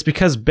 And it's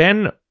because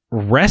Ben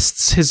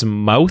rests his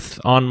mouth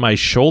on my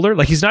shoulder.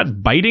 Like, he's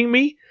not biting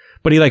me,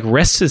 but he like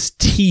rests his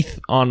teeth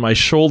on my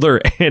shoulder,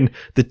 and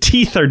the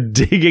teeth are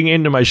digging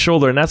into my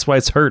shoulder, and that's why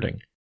it's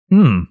hurting.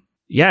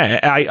 Yeah,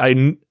 I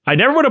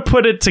never would have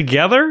put it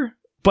together,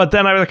 but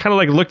then I kind of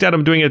like looked at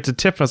him doing it to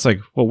Tiff, and I was like,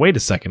 well, wait a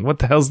second, what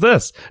the hell's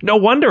this? No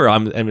wonder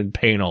I'm in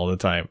pain all the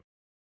time.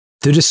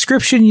 The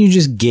description you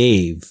just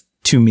gave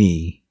to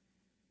me,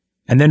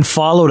 and then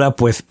followed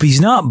up with, but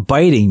he's not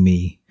biting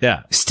me.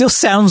 Yeah. Still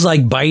sounds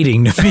like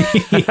biting to me.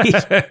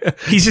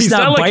 He's just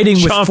not biting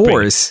with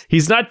force.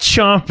 He's not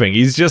chomping.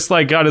 He's just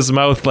like got his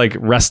mouth like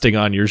resting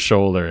on your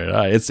shoulder.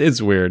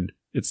 It's weird.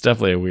 It's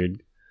definitely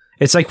weird.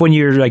 It's like when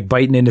you're like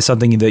biting into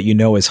something that you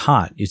know is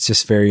hot. It's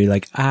just very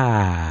like,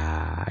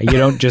 you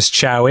don't just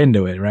chow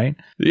into it, right?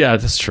 Yeah,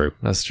 that's true.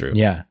 That's true.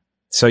 Yeah.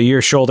 So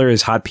your shoulder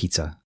is hot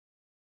pizza.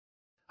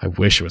 I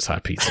wish it was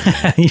hot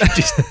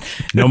pizza.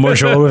 No more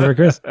shoulder for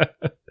Chris.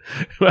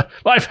 Well,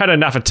 I've had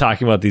enough of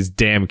talking about these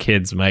damn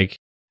kids, Mike.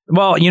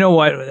 Well, you know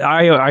what?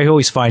 I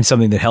always find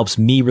something that helps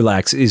me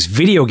relax is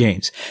video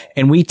games.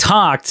 And we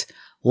talked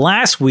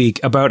last week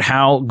about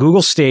how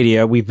Google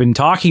Stadia, we've been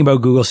talking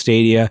about Google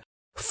Stadia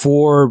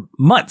for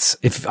months,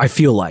 if I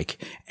feel like.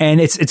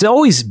 And it's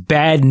always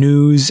bad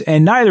news,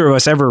 and neither of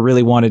us ever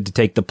really wanted to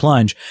take the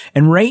plunge.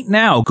 And right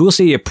now, Google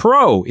Stadia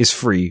Pro is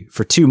free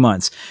for 2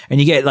 months, and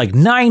you get like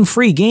 9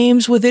 free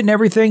games with it and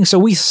everything. So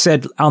we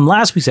said on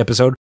last week's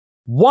episode,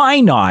 why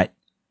not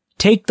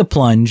take the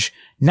plunge?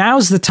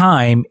 Now's the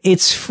time.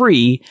 It's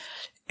free.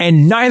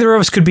 And neither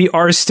of us could be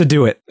arsed to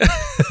do it.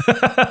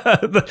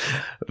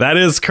 That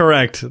is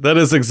correct. That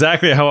is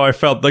exactly how I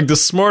felt. Like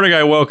this morning,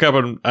 I woke up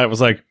and I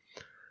was like,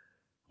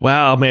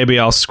 well, maybe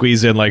I'll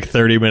squeeze in like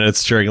 30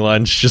 minutes during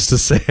lunch just to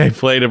say I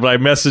played it. But I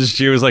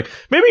messaged you. I was like,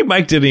 maybe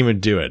Mike didn't even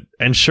do it.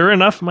 And sure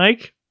enough,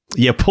 Mike,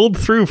 you pulled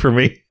through for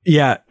me.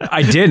 Yeah,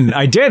 I didn't.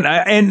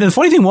 And the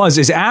funny thing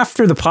is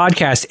after the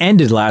podcast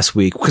ended last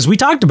week, because we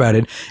talked about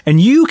it, and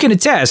you can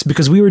attest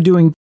because we were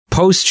doing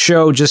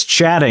post-show just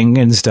chatting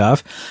and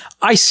stuff,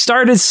 I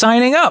started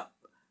signing up.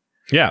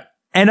 Yeah.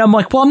 And I'm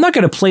like, well, I'm not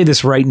going to play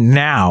this right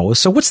now.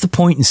 So what's the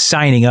point in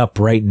signing up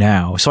right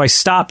now? So I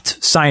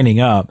stopped signing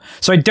up.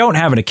 So I don't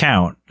have an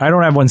account. I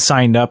don't have one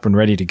signed up and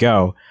ready to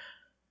go.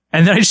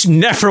 And then I just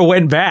never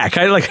went back.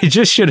 I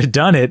just should have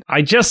done it.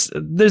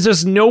 There's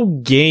just no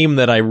game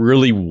that I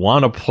really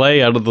want to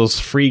play out of those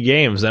free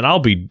games. And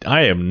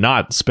I am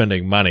not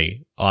spending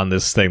money on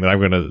this thing that I'm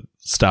going to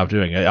stop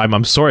doing.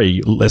 I'm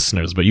sorry,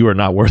 listeners, but you are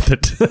not worth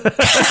it.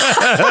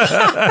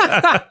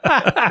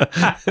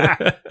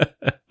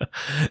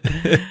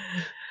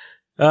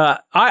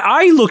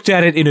 I looked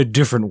at it in a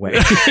different way.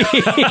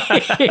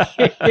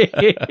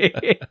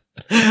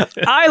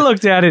 I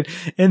looked at it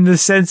in the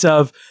sense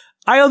of,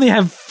 I only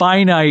have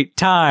finite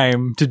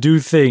time to do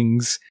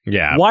things.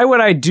 Yeah. Why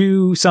would I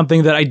do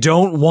something that I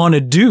don't want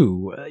to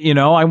do? You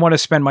know, I want to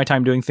spend my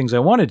time doing things I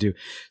want to do.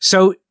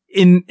 So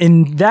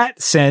in that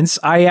sense,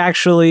 I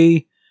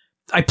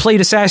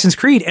played Assassin's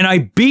Creed and I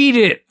beat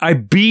it. I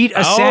beat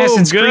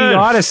Assassin's Creed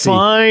Odyssey.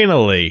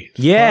 Finally.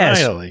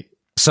 Yes. Finally.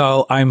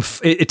 So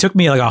it took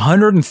me like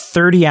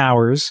 130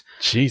 hours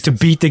to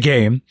beat the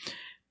game.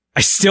 I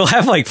still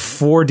have like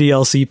 4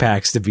 DLC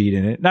packs to beat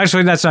in it.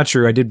 Actually, that's not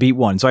true. I did beat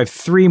 1. So I have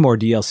 3 more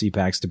DLC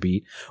packs to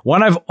beat.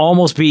 1 I've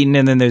almost beaten,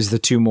 and then there's the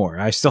 2 more.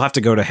 I still have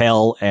to go to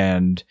Hell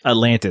and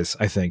Atlantis,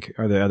 I think,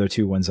 are the other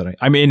 2 ones that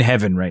I'm in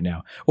heaven right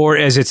now. Or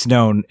as it's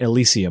known,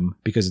 Elysium,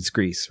 because it's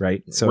Greece,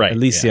 right? So right,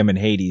 Elysium and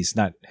Hades,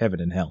 not heaven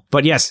and hell.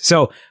 But yes,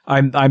 so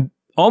I'm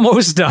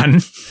almost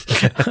done.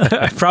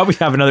 I probably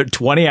have another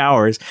 20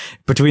 hours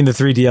between the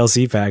 3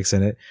 DLC packs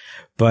in it.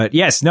 But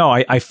yes, no,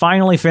 I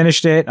finally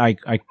finished it.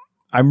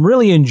 I'm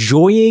really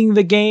enjoying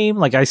the game.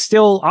 Like I'm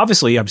still.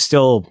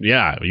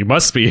 Yeah, you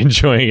must be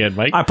enjoying it,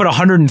 Mike. I put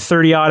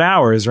 130 odd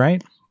hours,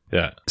 right?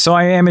 Yeah. So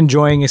I am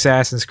enjoying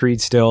Assassin's Creed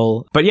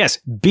still. But yes,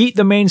 beat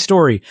the main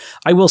story.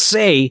 I will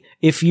say,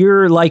 if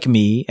you're like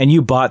me and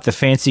you bought the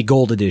fancy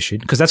gold edition,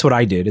 because that's what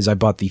I did, is I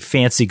bought the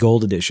fancy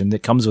gold edition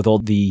that comes with all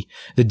the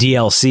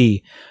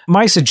DLC.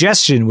 My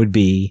suggestion would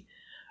be,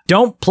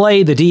 don't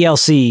play the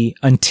DLC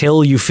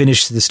until you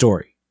finish the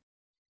story.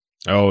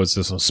 Oh, is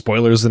there some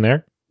spoilers in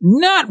there?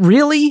 Not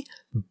really,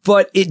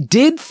 but it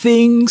did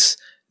things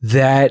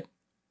that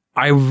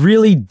I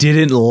really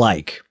didn't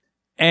like.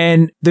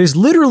 And there's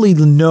literally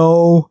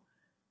no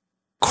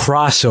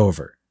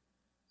crossover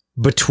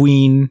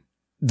between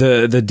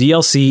the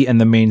DLC and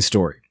the main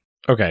story.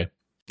 Okay.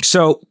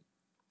 So,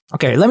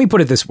 let me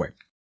put it this way.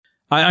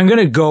 I'm going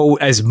to go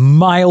as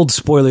mild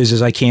spoilers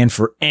as I can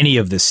for any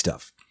of this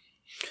stuff.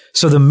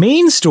 So the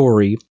main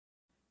story,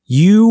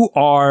 you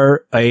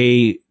are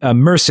a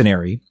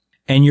mercenary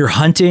and you're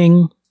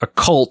hunting a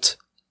cult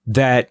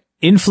that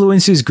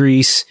influences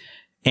Greece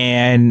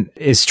and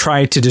is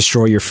trying to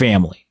destroy your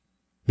family.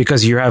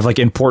 Because you have like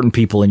important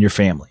people in your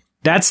family.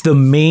 That's the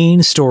main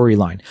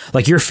storyline.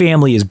 Like your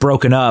family is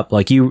broken up.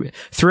 Like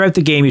throughout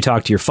the game, you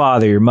talk to your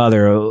father, your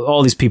mother,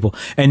 all these people,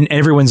 and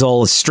everyone's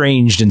all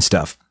estranged and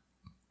stuff.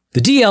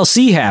 The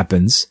DLC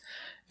happens,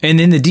 and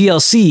in the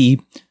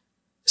DLC,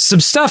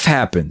 some stuff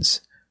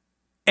happens.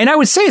 And I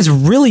would say it's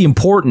really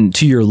important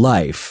to your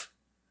life,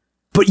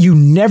 but you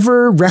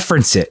never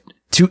reference it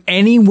to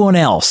anyone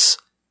else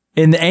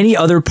in any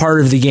other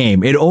part of the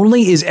game. It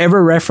only is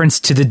ever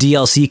referenced to the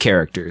DLC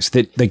characters.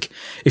 That, like,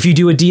 if you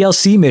do a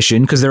DLC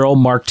mission, because they're all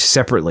marked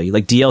separately,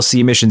 like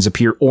DLC missions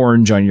appear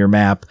orange on your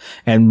map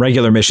and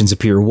regular missions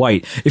appear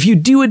white. If you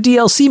do a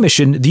DLC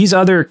mission, these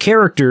other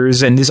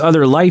characters and this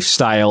other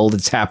lifestyle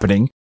that's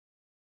happening,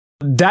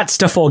 that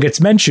stuff all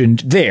gets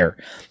mentioned there.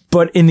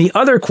 But in the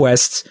other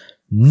quests,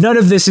 none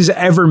of this is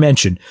ever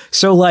mentioned.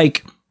 So,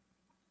 like,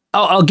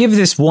 I'll give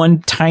this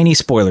one tiny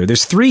spoiler.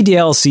 There's 3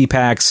 DLC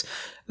packs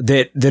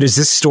that is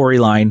this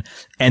storyline,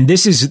 and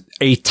this is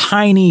a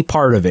tiny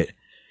part of it.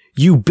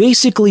 You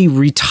basically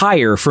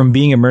retire from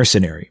being a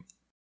mercenary.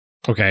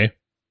 Okay.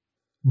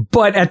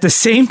 But at the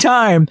same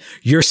time,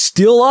 you're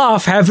still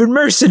off having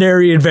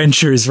mercenary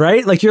adventures,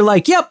 right? Like you're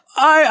like, yep,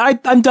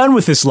 I'm done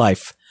with this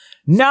life.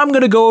 Now I'm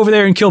going to go over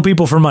there and kill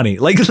people for money.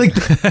 Like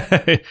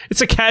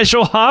it's a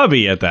casual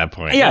hobby at that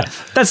point. Yeah,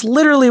 that's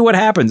literally what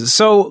happens.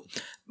 So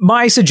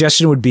my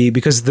suggestion would be,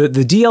 because the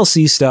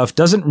DLC stuff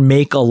doesn't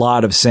make a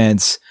lot of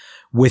sense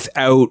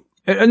without,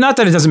 not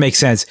that it doesn't make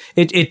sense.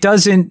 It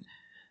doesn't,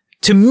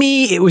 to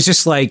me, it was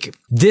just like,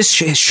 this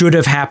should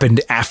have happened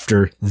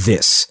after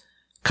this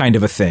kind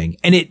of a thing.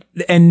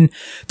 And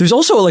there's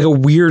also like a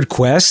weird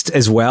quest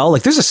as well.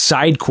 Like there's a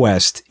side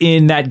quest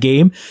in that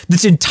game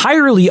that's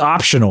entirely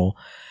optional.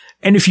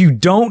 And if you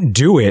don't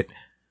do it,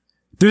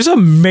 there's a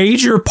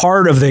major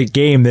part of the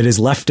game that is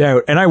left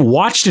out. And I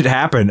watched it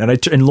happen.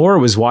 And Laura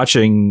was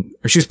watching,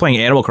 or she was playing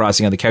Animal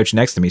Crossing on the couch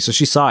next to me. So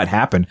she saw it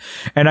happen.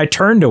 And I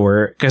turned to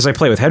her because I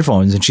play with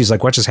headphones, and she's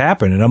like, what just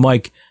happened? And I'm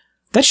like,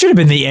 that should have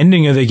been the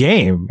ending of the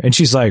game. And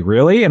she's like,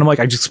 really? And I'm like,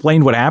 I just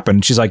explained what happened.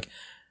 And she's like,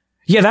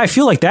 yeah, I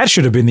feel like that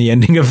should have been the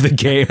ending of the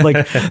game. Like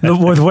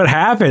with what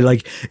happened,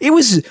 like it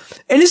was,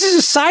 and this is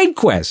a side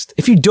quest.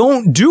 If you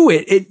don't do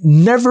it, it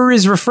never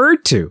is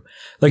referred to.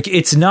 Like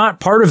it's not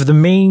part of the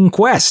main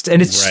quest.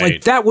 And it's right.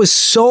 like, that was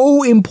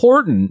so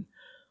important.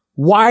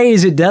 Why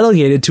is it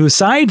delegated to a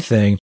side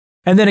thing?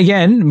 And then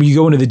again, you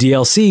go into the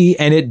DLC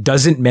and it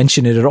doesn't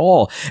mention it at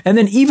all. And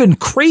then even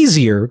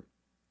crazier,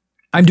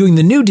 I'm doing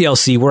the new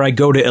DLC where I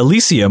go to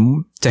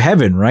Elysium, to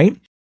heaven, right?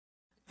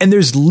 And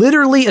there's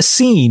literally a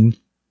scene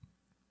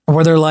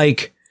where they're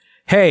like,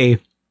 hey,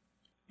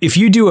 if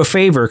you do a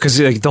favor, because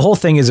like, the whole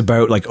thing is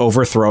about like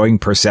overthrowing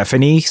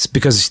Persephone,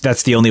 because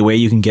that's the only way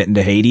you can get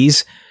into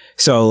Hades.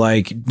 So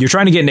like you're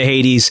trying to get into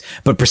Hades,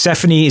 but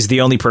Persephone is the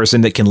only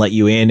person that can let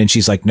you in. And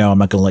she's like, no, I'm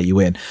not going to let you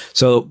in.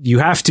 So you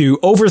have to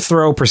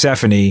overthrow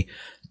Persephone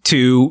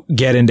to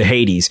get into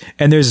Hades.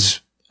 And there's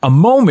a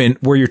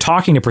moment where you're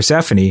talking to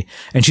Persephone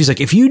and she's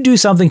like, if you do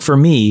something for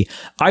me,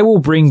 I will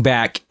bring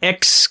back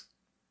X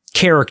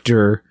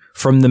character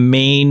from the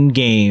main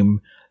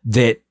game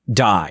that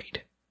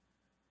died,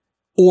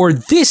 or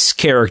this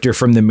character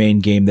from the main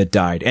game that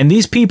died. And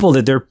these people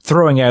that they're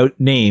throwing out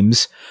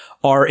names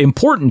are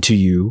important to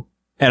you.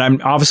 And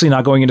I'm obviously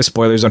not going into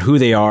spoilers on who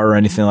they are or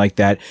anything like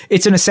that.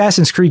 It's an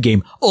Assassin's Creed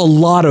game. A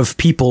lot of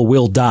people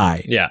will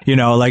die. Yeah. You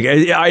know, like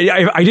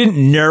I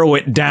didn't narrow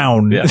it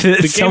down. Yeah.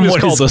 The game is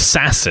called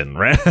Assassin,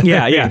 right?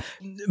 Yeah.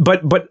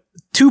 But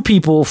 2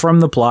 people from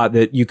the plot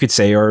that you could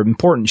say are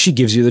important. She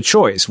gives you the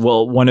choice.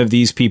 Well, one of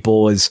these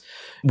people is,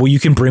 well,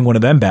 you can bring one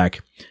of them back.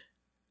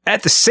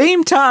 At the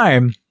same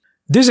time,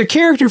 there's a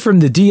character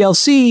from the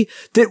DLC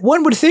that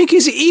one would think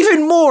is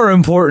even more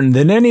important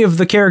than any of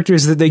the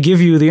characters that they give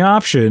you the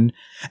option.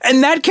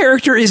 And that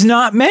character is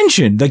not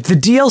mentioned. Like the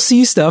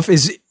DLC stuff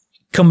is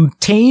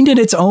contained in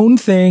its own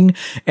thing,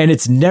 and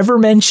it's never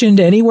mentioned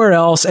anywhere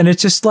else. And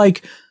it's just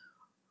like,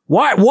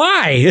 why?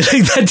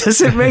 Like, that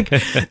doesn't make...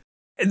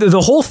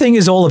 The whole thing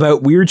is all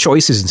about weird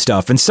choices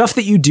and stuff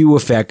that you do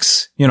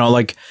affects,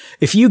 like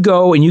if you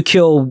go and you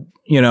kill,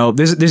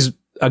 there's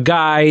a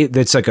guy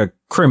that's like a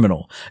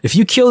criminal. If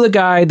you kill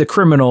the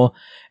criminal,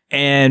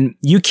 and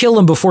you kill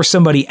him before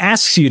somebody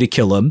asks you to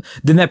kill him,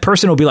 then that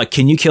person will be like,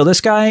 can you kill this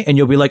guy? And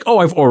you'll be like, oh,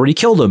 I've already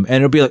killed him. And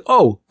it'll be like,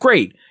 oh,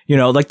 great.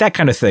 Like that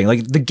kind of thing.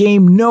 Like the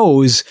game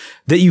knows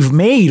that you've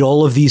made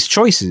all of these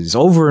choices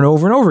over and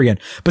over and over again.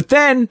 But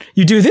then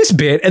you do this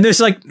bit and there's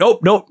like, nope,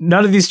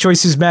 none of these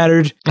choices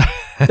mattered.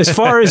 As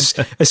far as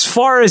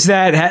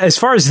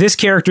this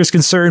character is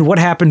concerned, what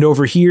happened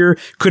over here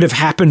could have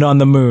happened on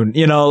the moon,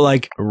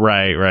 like.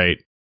 Right.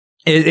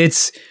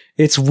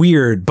 It's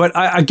weird, but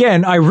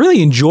I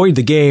really enjoyed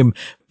the game.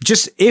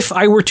 Just if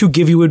I were to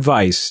give you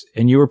advice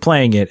and you were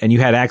playing it and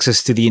you had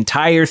access to the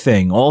entire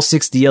thing, all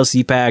 6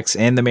 DLC packs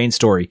and the main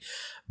story,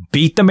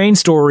 beat the main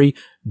story.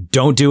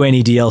 Don't do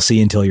any DLC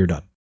until you're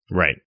done.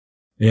 Right.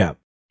 Yeah.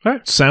 All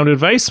right. Sound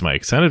advice,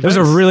 Mike. Sound advice.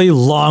 There's a really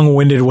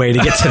long-winded way to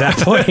get to that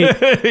point.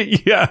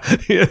 Yeah.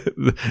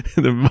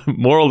 The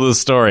moral of the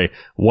story,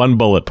 1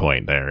 bullet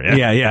point there.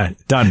 Yeah.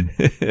 Done.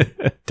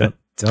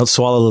 Don't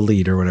swallow the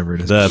lead or whatever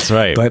it is. That's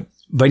right.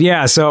 But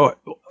yeah, so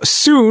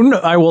soon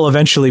I will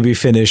eventually be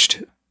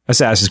finished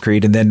Assassin's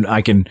Creed, and then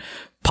I can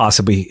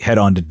possibly head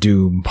on to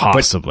Doom.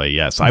 Possibly,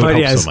 yes. I would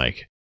hope so,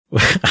 Mike.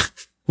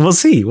 We'll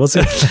see.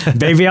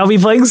 Maybe I'll be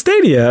playing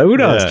Stadia. Who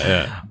knows?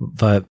 Yeah.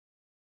 But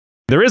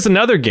there is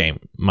another game,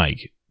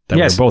 Mike, that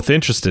we're both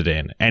interested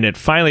in, and it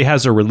finally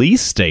has a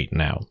release date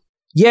now.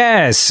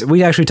 Yes,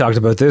 we actually talked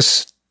about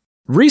this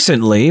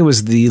recently. It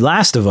was The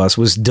Last of Us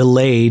was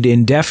delayed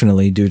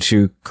indefinitely due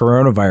to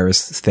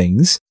coronavirus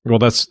things. Well,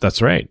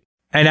 that's right.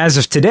 And as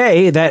of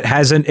today,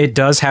 it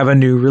does have a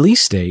new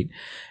release date,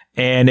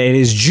 and it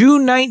is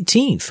June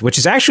 19th, which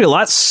is actually a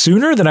lot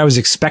sooner than I was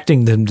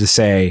expecting them to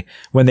say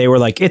when they were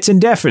like, it's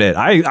indefinite.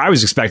 I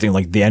was expecting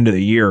like the end of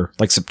the year,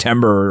 like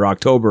September or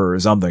October or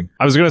something.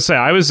 I was going to say,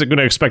 I was going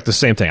to expect the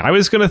same thing. I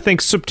was going to think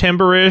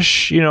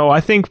September-ish.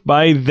 I think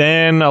by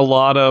then a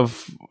lot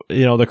of,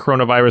 the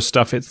coronavirus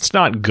stuff, it's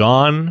not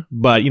gone,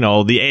 but,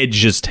 the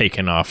edge is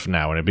taken off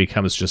now and it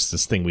becomes just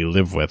this thing we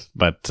live with.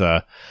 But,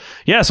 so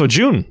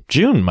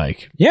June,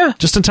 Mike. Yeah.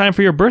 Just in time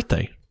for your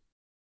birthday.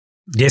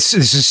 Yes,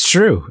 this is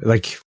true.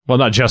 Well,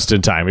 not just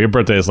in time. Your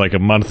birthday is like a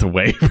month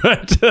away,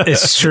 but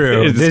it's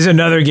true. There's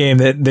another game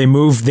that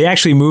they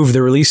actually moved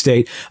the release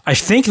date. I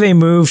think they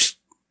moved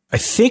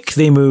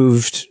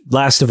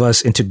Last of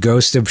Us into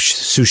Ghost of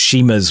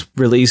Tsushima's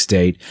release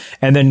date,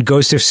 and then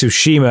Ghost of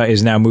Tsushima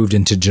is now moved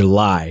into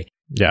July.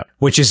 Yeah,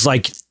 which is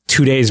like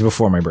 2 days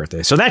before my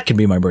birthday, so that can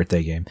be my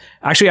birthday game.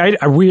 Actually,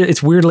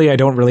 it's weirdly I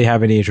don't really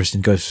have any interest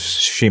in Ghost of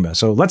Tsushima,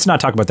 so let's not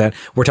talk about that.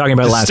 We're talking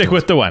about Last of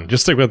Us.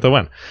 Just stick with the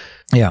one.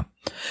 Yeah.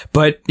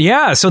 But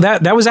yeah, so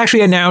that was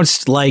actually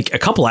announced like a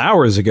couple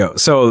hours ago.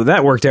 So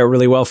that worked out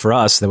really well for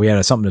us that we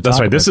had something to talk about.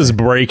 That's right. This is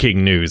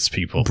breaking news,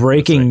 people.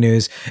 Breaking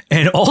news.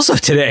 And also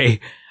today,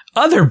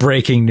 other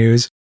breaking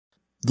news.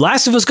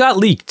 Last of Us got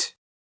leaked.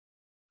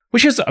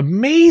 Which is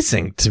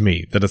amazing to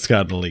me that it's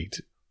gotten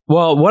leaked.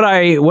 Well, what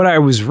I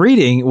was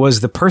reading was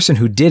the person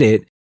who did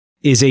it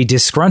is a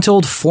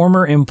disgruntled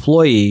former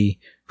employee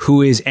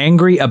who is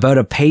angry about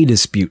a pay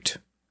dispute.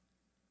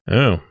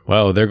 Oh,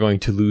 well, they're going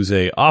to lose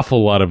an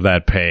awful lot of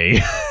that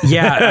pay.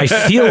 Yeah, I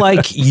feel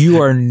like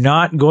you are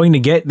not going to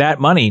get that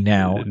money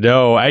now.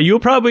 No, you'll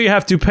probably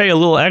have to pay a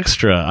little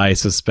extra, I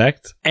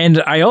suspect.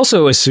 And I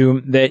also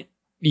assume that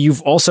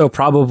you've also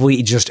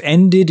probably just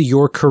ended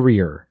your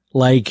career.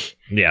 Like,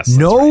 yes,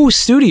 no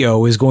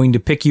studio is going to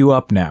pick you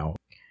up now.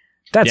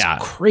 That's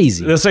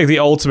crazy. That's like the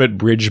ultimate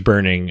bridge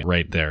burning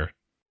right there.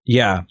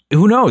 Yeah.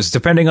 Who knows?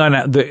 Depending on,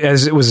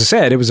 as it was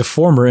said, it was a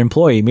former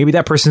employee. Maybe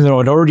that person had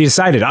already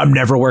decided, I'm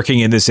never working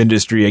in this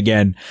industry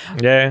again.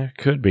 Yeah,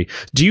 could be.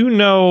 Do you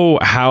know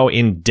how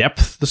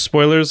in-depth the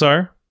spoilers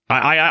are?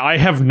 I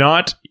have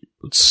not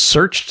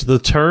searched the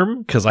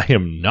term because I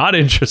am not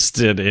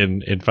interested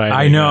in finding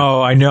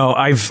I know.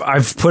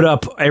 I've put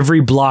up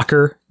every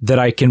blocker that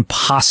I can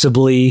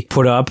possibly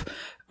put up.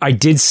 I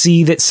did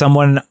see that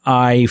someone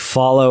I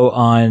follow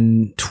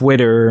on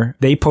Twitter,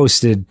 they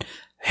posted,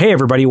 hey,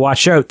 everybody,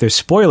 watch out. There's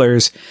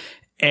spoilers.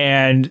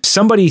 And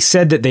somebody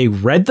said that they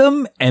read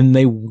them and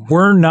they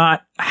were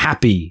not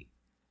happy.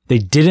 They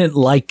didn't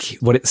like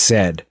what it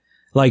said.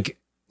 Like,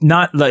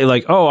 not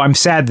like, oh, I'm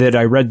sad that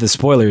I read the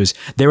spoilers.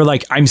 They were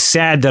like, I'm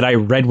sad that I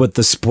read what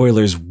the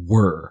spoilers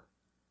were.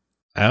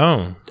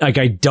 Oh. Like,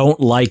 I don't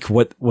like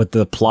what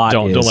the plot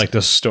is. Don't like the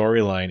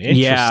storyline.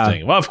 Interesting.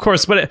 Yeah. Well, of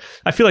course, but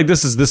I feel like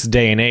this is this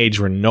day and age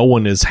where no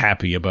one is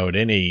happy about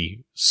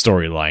any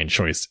storyline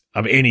choice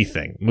of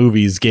anything.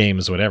 Movies,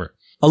 games, whatever.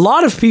 A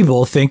lot of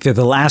people think that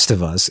The Last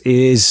of Us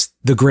is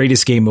the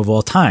greatest game of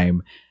all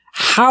time.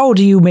 How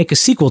do you make a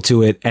sequel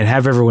to it and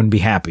have everyone be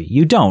happy?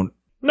 You don't.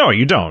 No,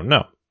 you don't.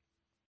 No.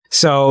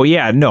 So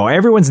yeah, no,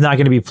 everyone's not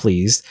going to be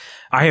pleased.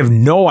 I have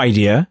no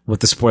idea what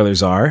the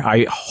spoilers are.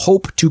 I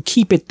hope to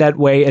keep it that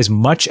way as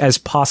much as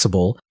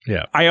possible.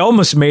 Yeah. I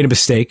almost made a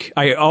mistake.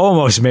 I've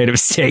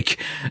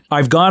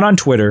gone on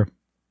Twitter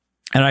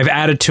and I've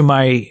added to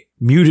my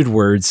muted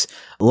words,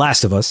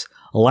 Last of Us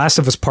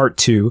Part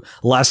 2,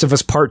 Last of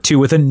Us Part 2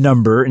 with a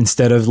number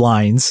instead of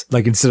lines,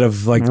 instead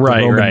of the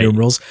Roman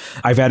numerals.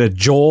 I've added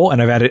Joel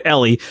and I've added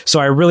Ellie. So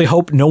I really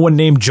hope no one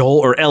named Joel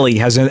or Ellie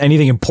has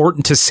anything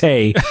important to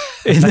say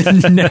in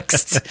the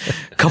next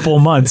couple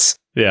of months.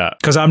 Yeah.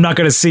 Because I'm not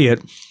going to see it.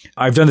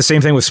 I've done the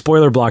same thing with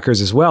spoiler blockers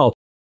as well.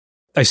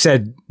 I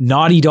said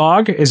Naughty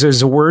Dog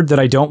is a word that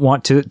I don't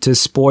want to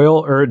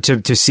spoil or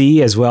to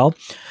see as well.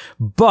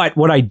 But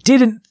what I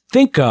didn't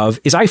think of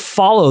is I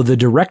follow the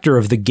director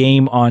of the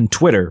game on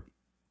Twitter,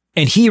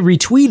 and he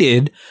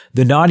retweeted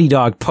the Naughty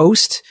Dog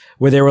post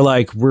where they were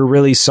like, we're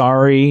really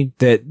sorry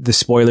that the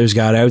spoilers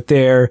got out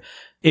there.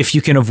 If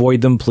you can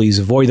avoid them, please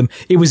avoid them.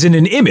 It was in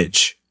an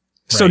image.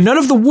 Right. So none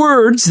of the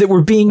words that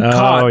were being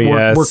caught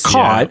were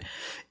caught.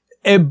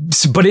 Yeah.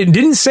 But it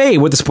didn't say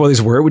what the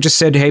spoilers were. It just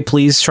said, hey,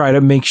 please try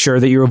to make sure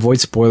that you avoid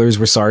spoilers.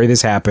 We're sorry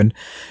this happened.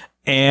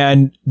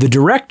 And the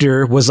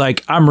director was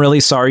like, I'm really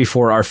sorry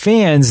for our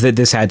fans that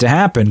this had to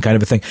happen, kind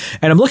of a thing.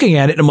 And I'm looking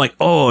at it and I'm like,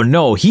 oh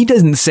no, he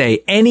doesn't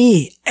say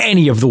any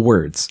of the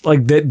words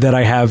that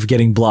I have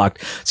getting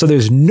blocked. So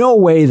there's no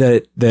way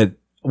that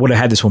would have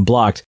had this one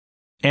blocked.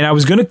 And I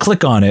was going to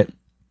click on it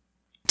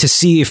to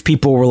see if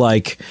people were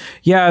like,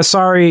 yeah,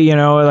 sorry,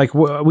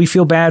 we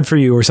feel bad for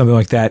you or something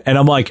like that. And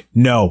I'm like,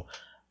 no,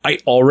 I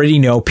already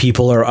know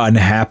people are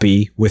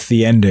unhappy with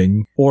the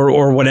ending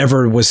or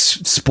whatever was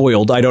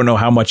spoiled. I don't know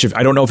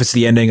I don't know if it's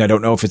the ending. I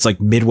don't know if it's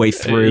midway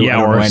through.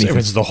 Yeah, or if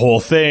it's the whole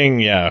thing.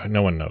 Yeah,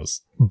 no one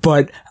knows.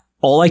 But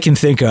all I can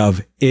think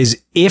of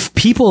is if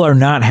people are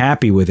not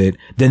happy with it,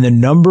 then the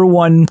number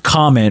one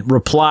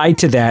reply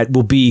to that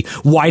will be,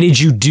 why did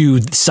you do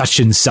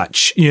such and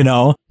such,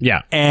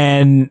 Yeah.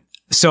 And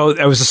so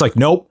I was just like,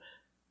 nope,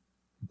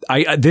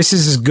 this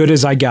is as good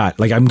as I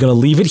got. I'm going to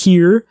leave it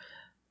here.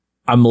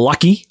 I'm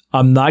lucky.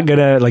 I'm not going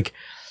to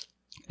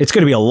it's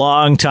going to be a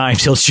long time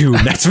till June.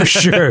 That's for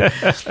sure.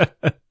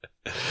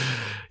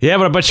 Yeah,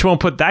 but I bet you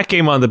won't put that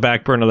game on the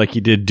back burner like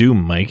you did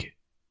Doom, Mike.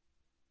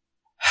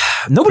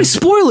 Nobody's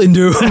spoiling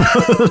Doom.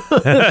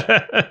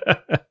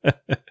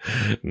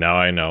 No,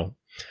 I know.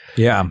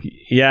 Yeah.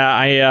 Yeah,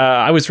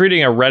 I was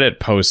reading a Reddit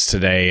post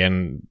today,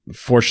 and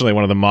fortunately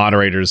one of the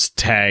moderators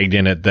tagged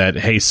in it that,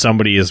 hey,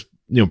 somebody is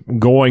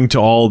going to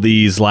all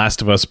these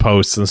Last of Us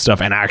posts and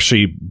stuff and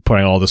actually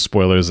putting all the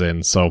spoilers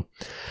in. So,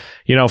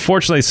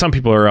 fortunately, some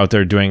people are out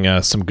there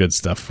doing some good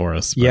stuff for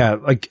us. But. Yeah,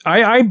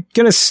 I'm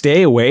going to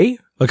stay away.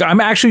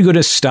 I'm actually going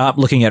to stop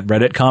looking at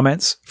Reddit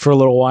comments for a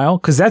little while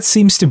because that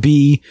seems to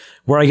be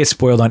where I get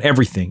spoiled on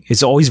everything.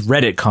 It's always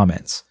Reddit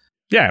comments.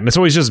 Yeah, and it's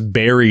always just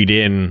buried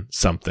in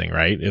something,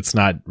 right? It's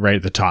not right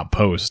at the top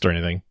post or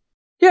anything.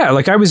 Yeah,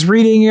 I was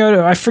reading,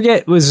 I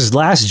forget, it was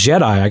Last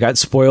Jedi I got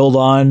spoiled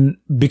on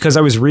because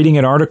I was reading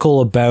an article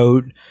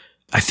about,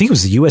 I think it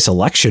was the U.S.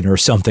 election or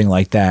something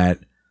like that.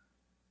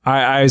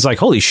 I was like,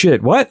 holy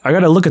shit, what? I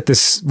got to look at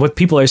this, what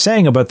people are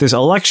saying about this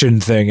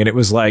election thing. And it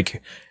was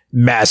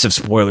massive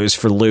spoilers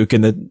for Luke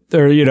and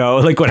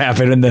what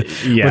happened in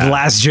with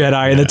Last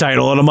Jedi in the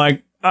title. And I'm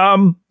like,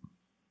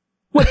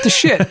 what the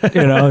shit?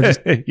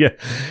 Yeah.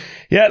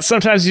 Yeah,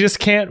 sometimes you just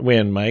can't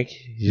win, Mike.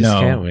 You just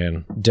can't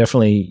win.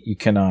 Definitely you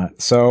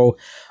cannot. So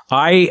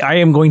I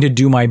am going to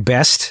do my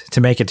best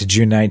to make it to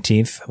June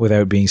 19th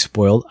without being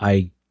spoiled.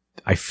 I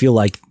feel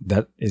like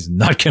that is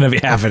not going to be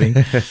happening,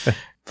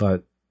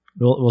 but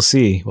we'll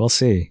see. We'll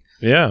see.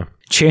 Yeah.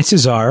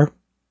 Chances are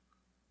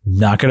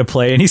not going to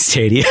play any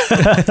Stadia.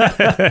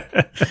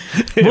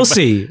 We'll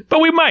see. But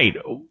we might.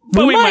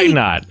 But we might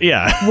not.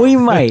 Yeah. We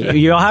might.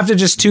 You'll have to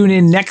just tune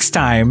in next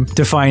time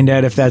to find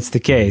out if that's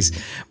the case.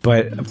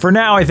 But for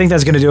now, I think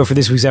that's going to do it for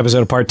this week's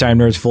episode of Part-Time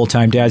Nerds,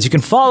 Full-Time Dads. You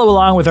can follow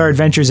along with our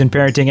adventures in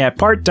parenting at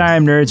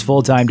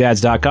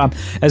parttimenerdsfulltimedads.com,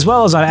 as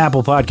well as on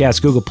Apple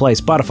Podcasts, Google Play,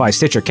 Spotify,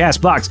 Stitcher,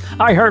 CastBox,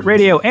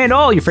 iHeartRadio, and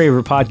all your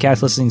favorite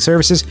podcast listening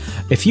services.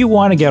 If you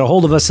want to get a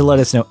hold of us to let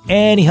us know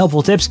any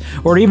helpful tips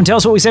or to even tell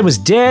us what we said was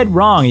dead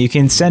wrong, you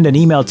can send an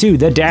email to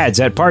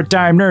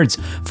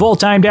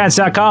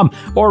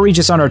thedads@parttimenerdsfulltimedads.com or reach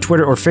us on our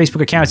Twitter or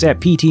Facebook accounts at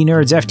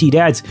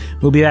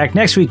PTNerdsFTDads. We'll be back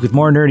next week with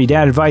more nerdy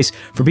dad advice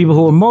for people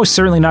who are most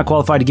certainly not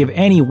qualified to give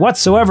any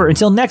whatsoever.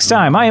 Until next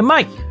time, I am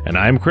Mike. And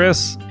I'm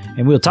Chris.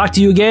 And we'll talk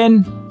to you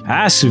again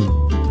soon.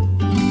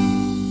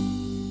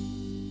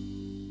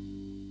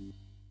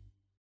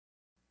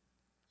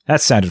 That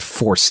sounded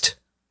forced.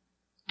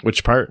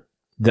 Which part?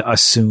 The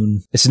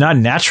soon. It's not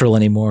natural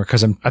anymore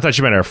because I thought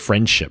you meant our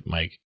friendship,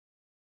 Mike.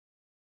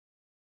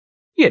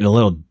 Getting a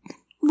little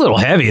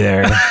heavy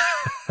there.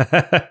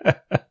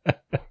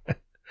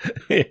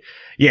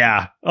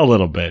 Yeah, a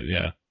little bit,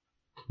 yeah.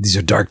 These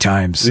are dark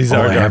times. These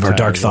All are I have are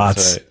dark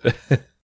thoughts. Right.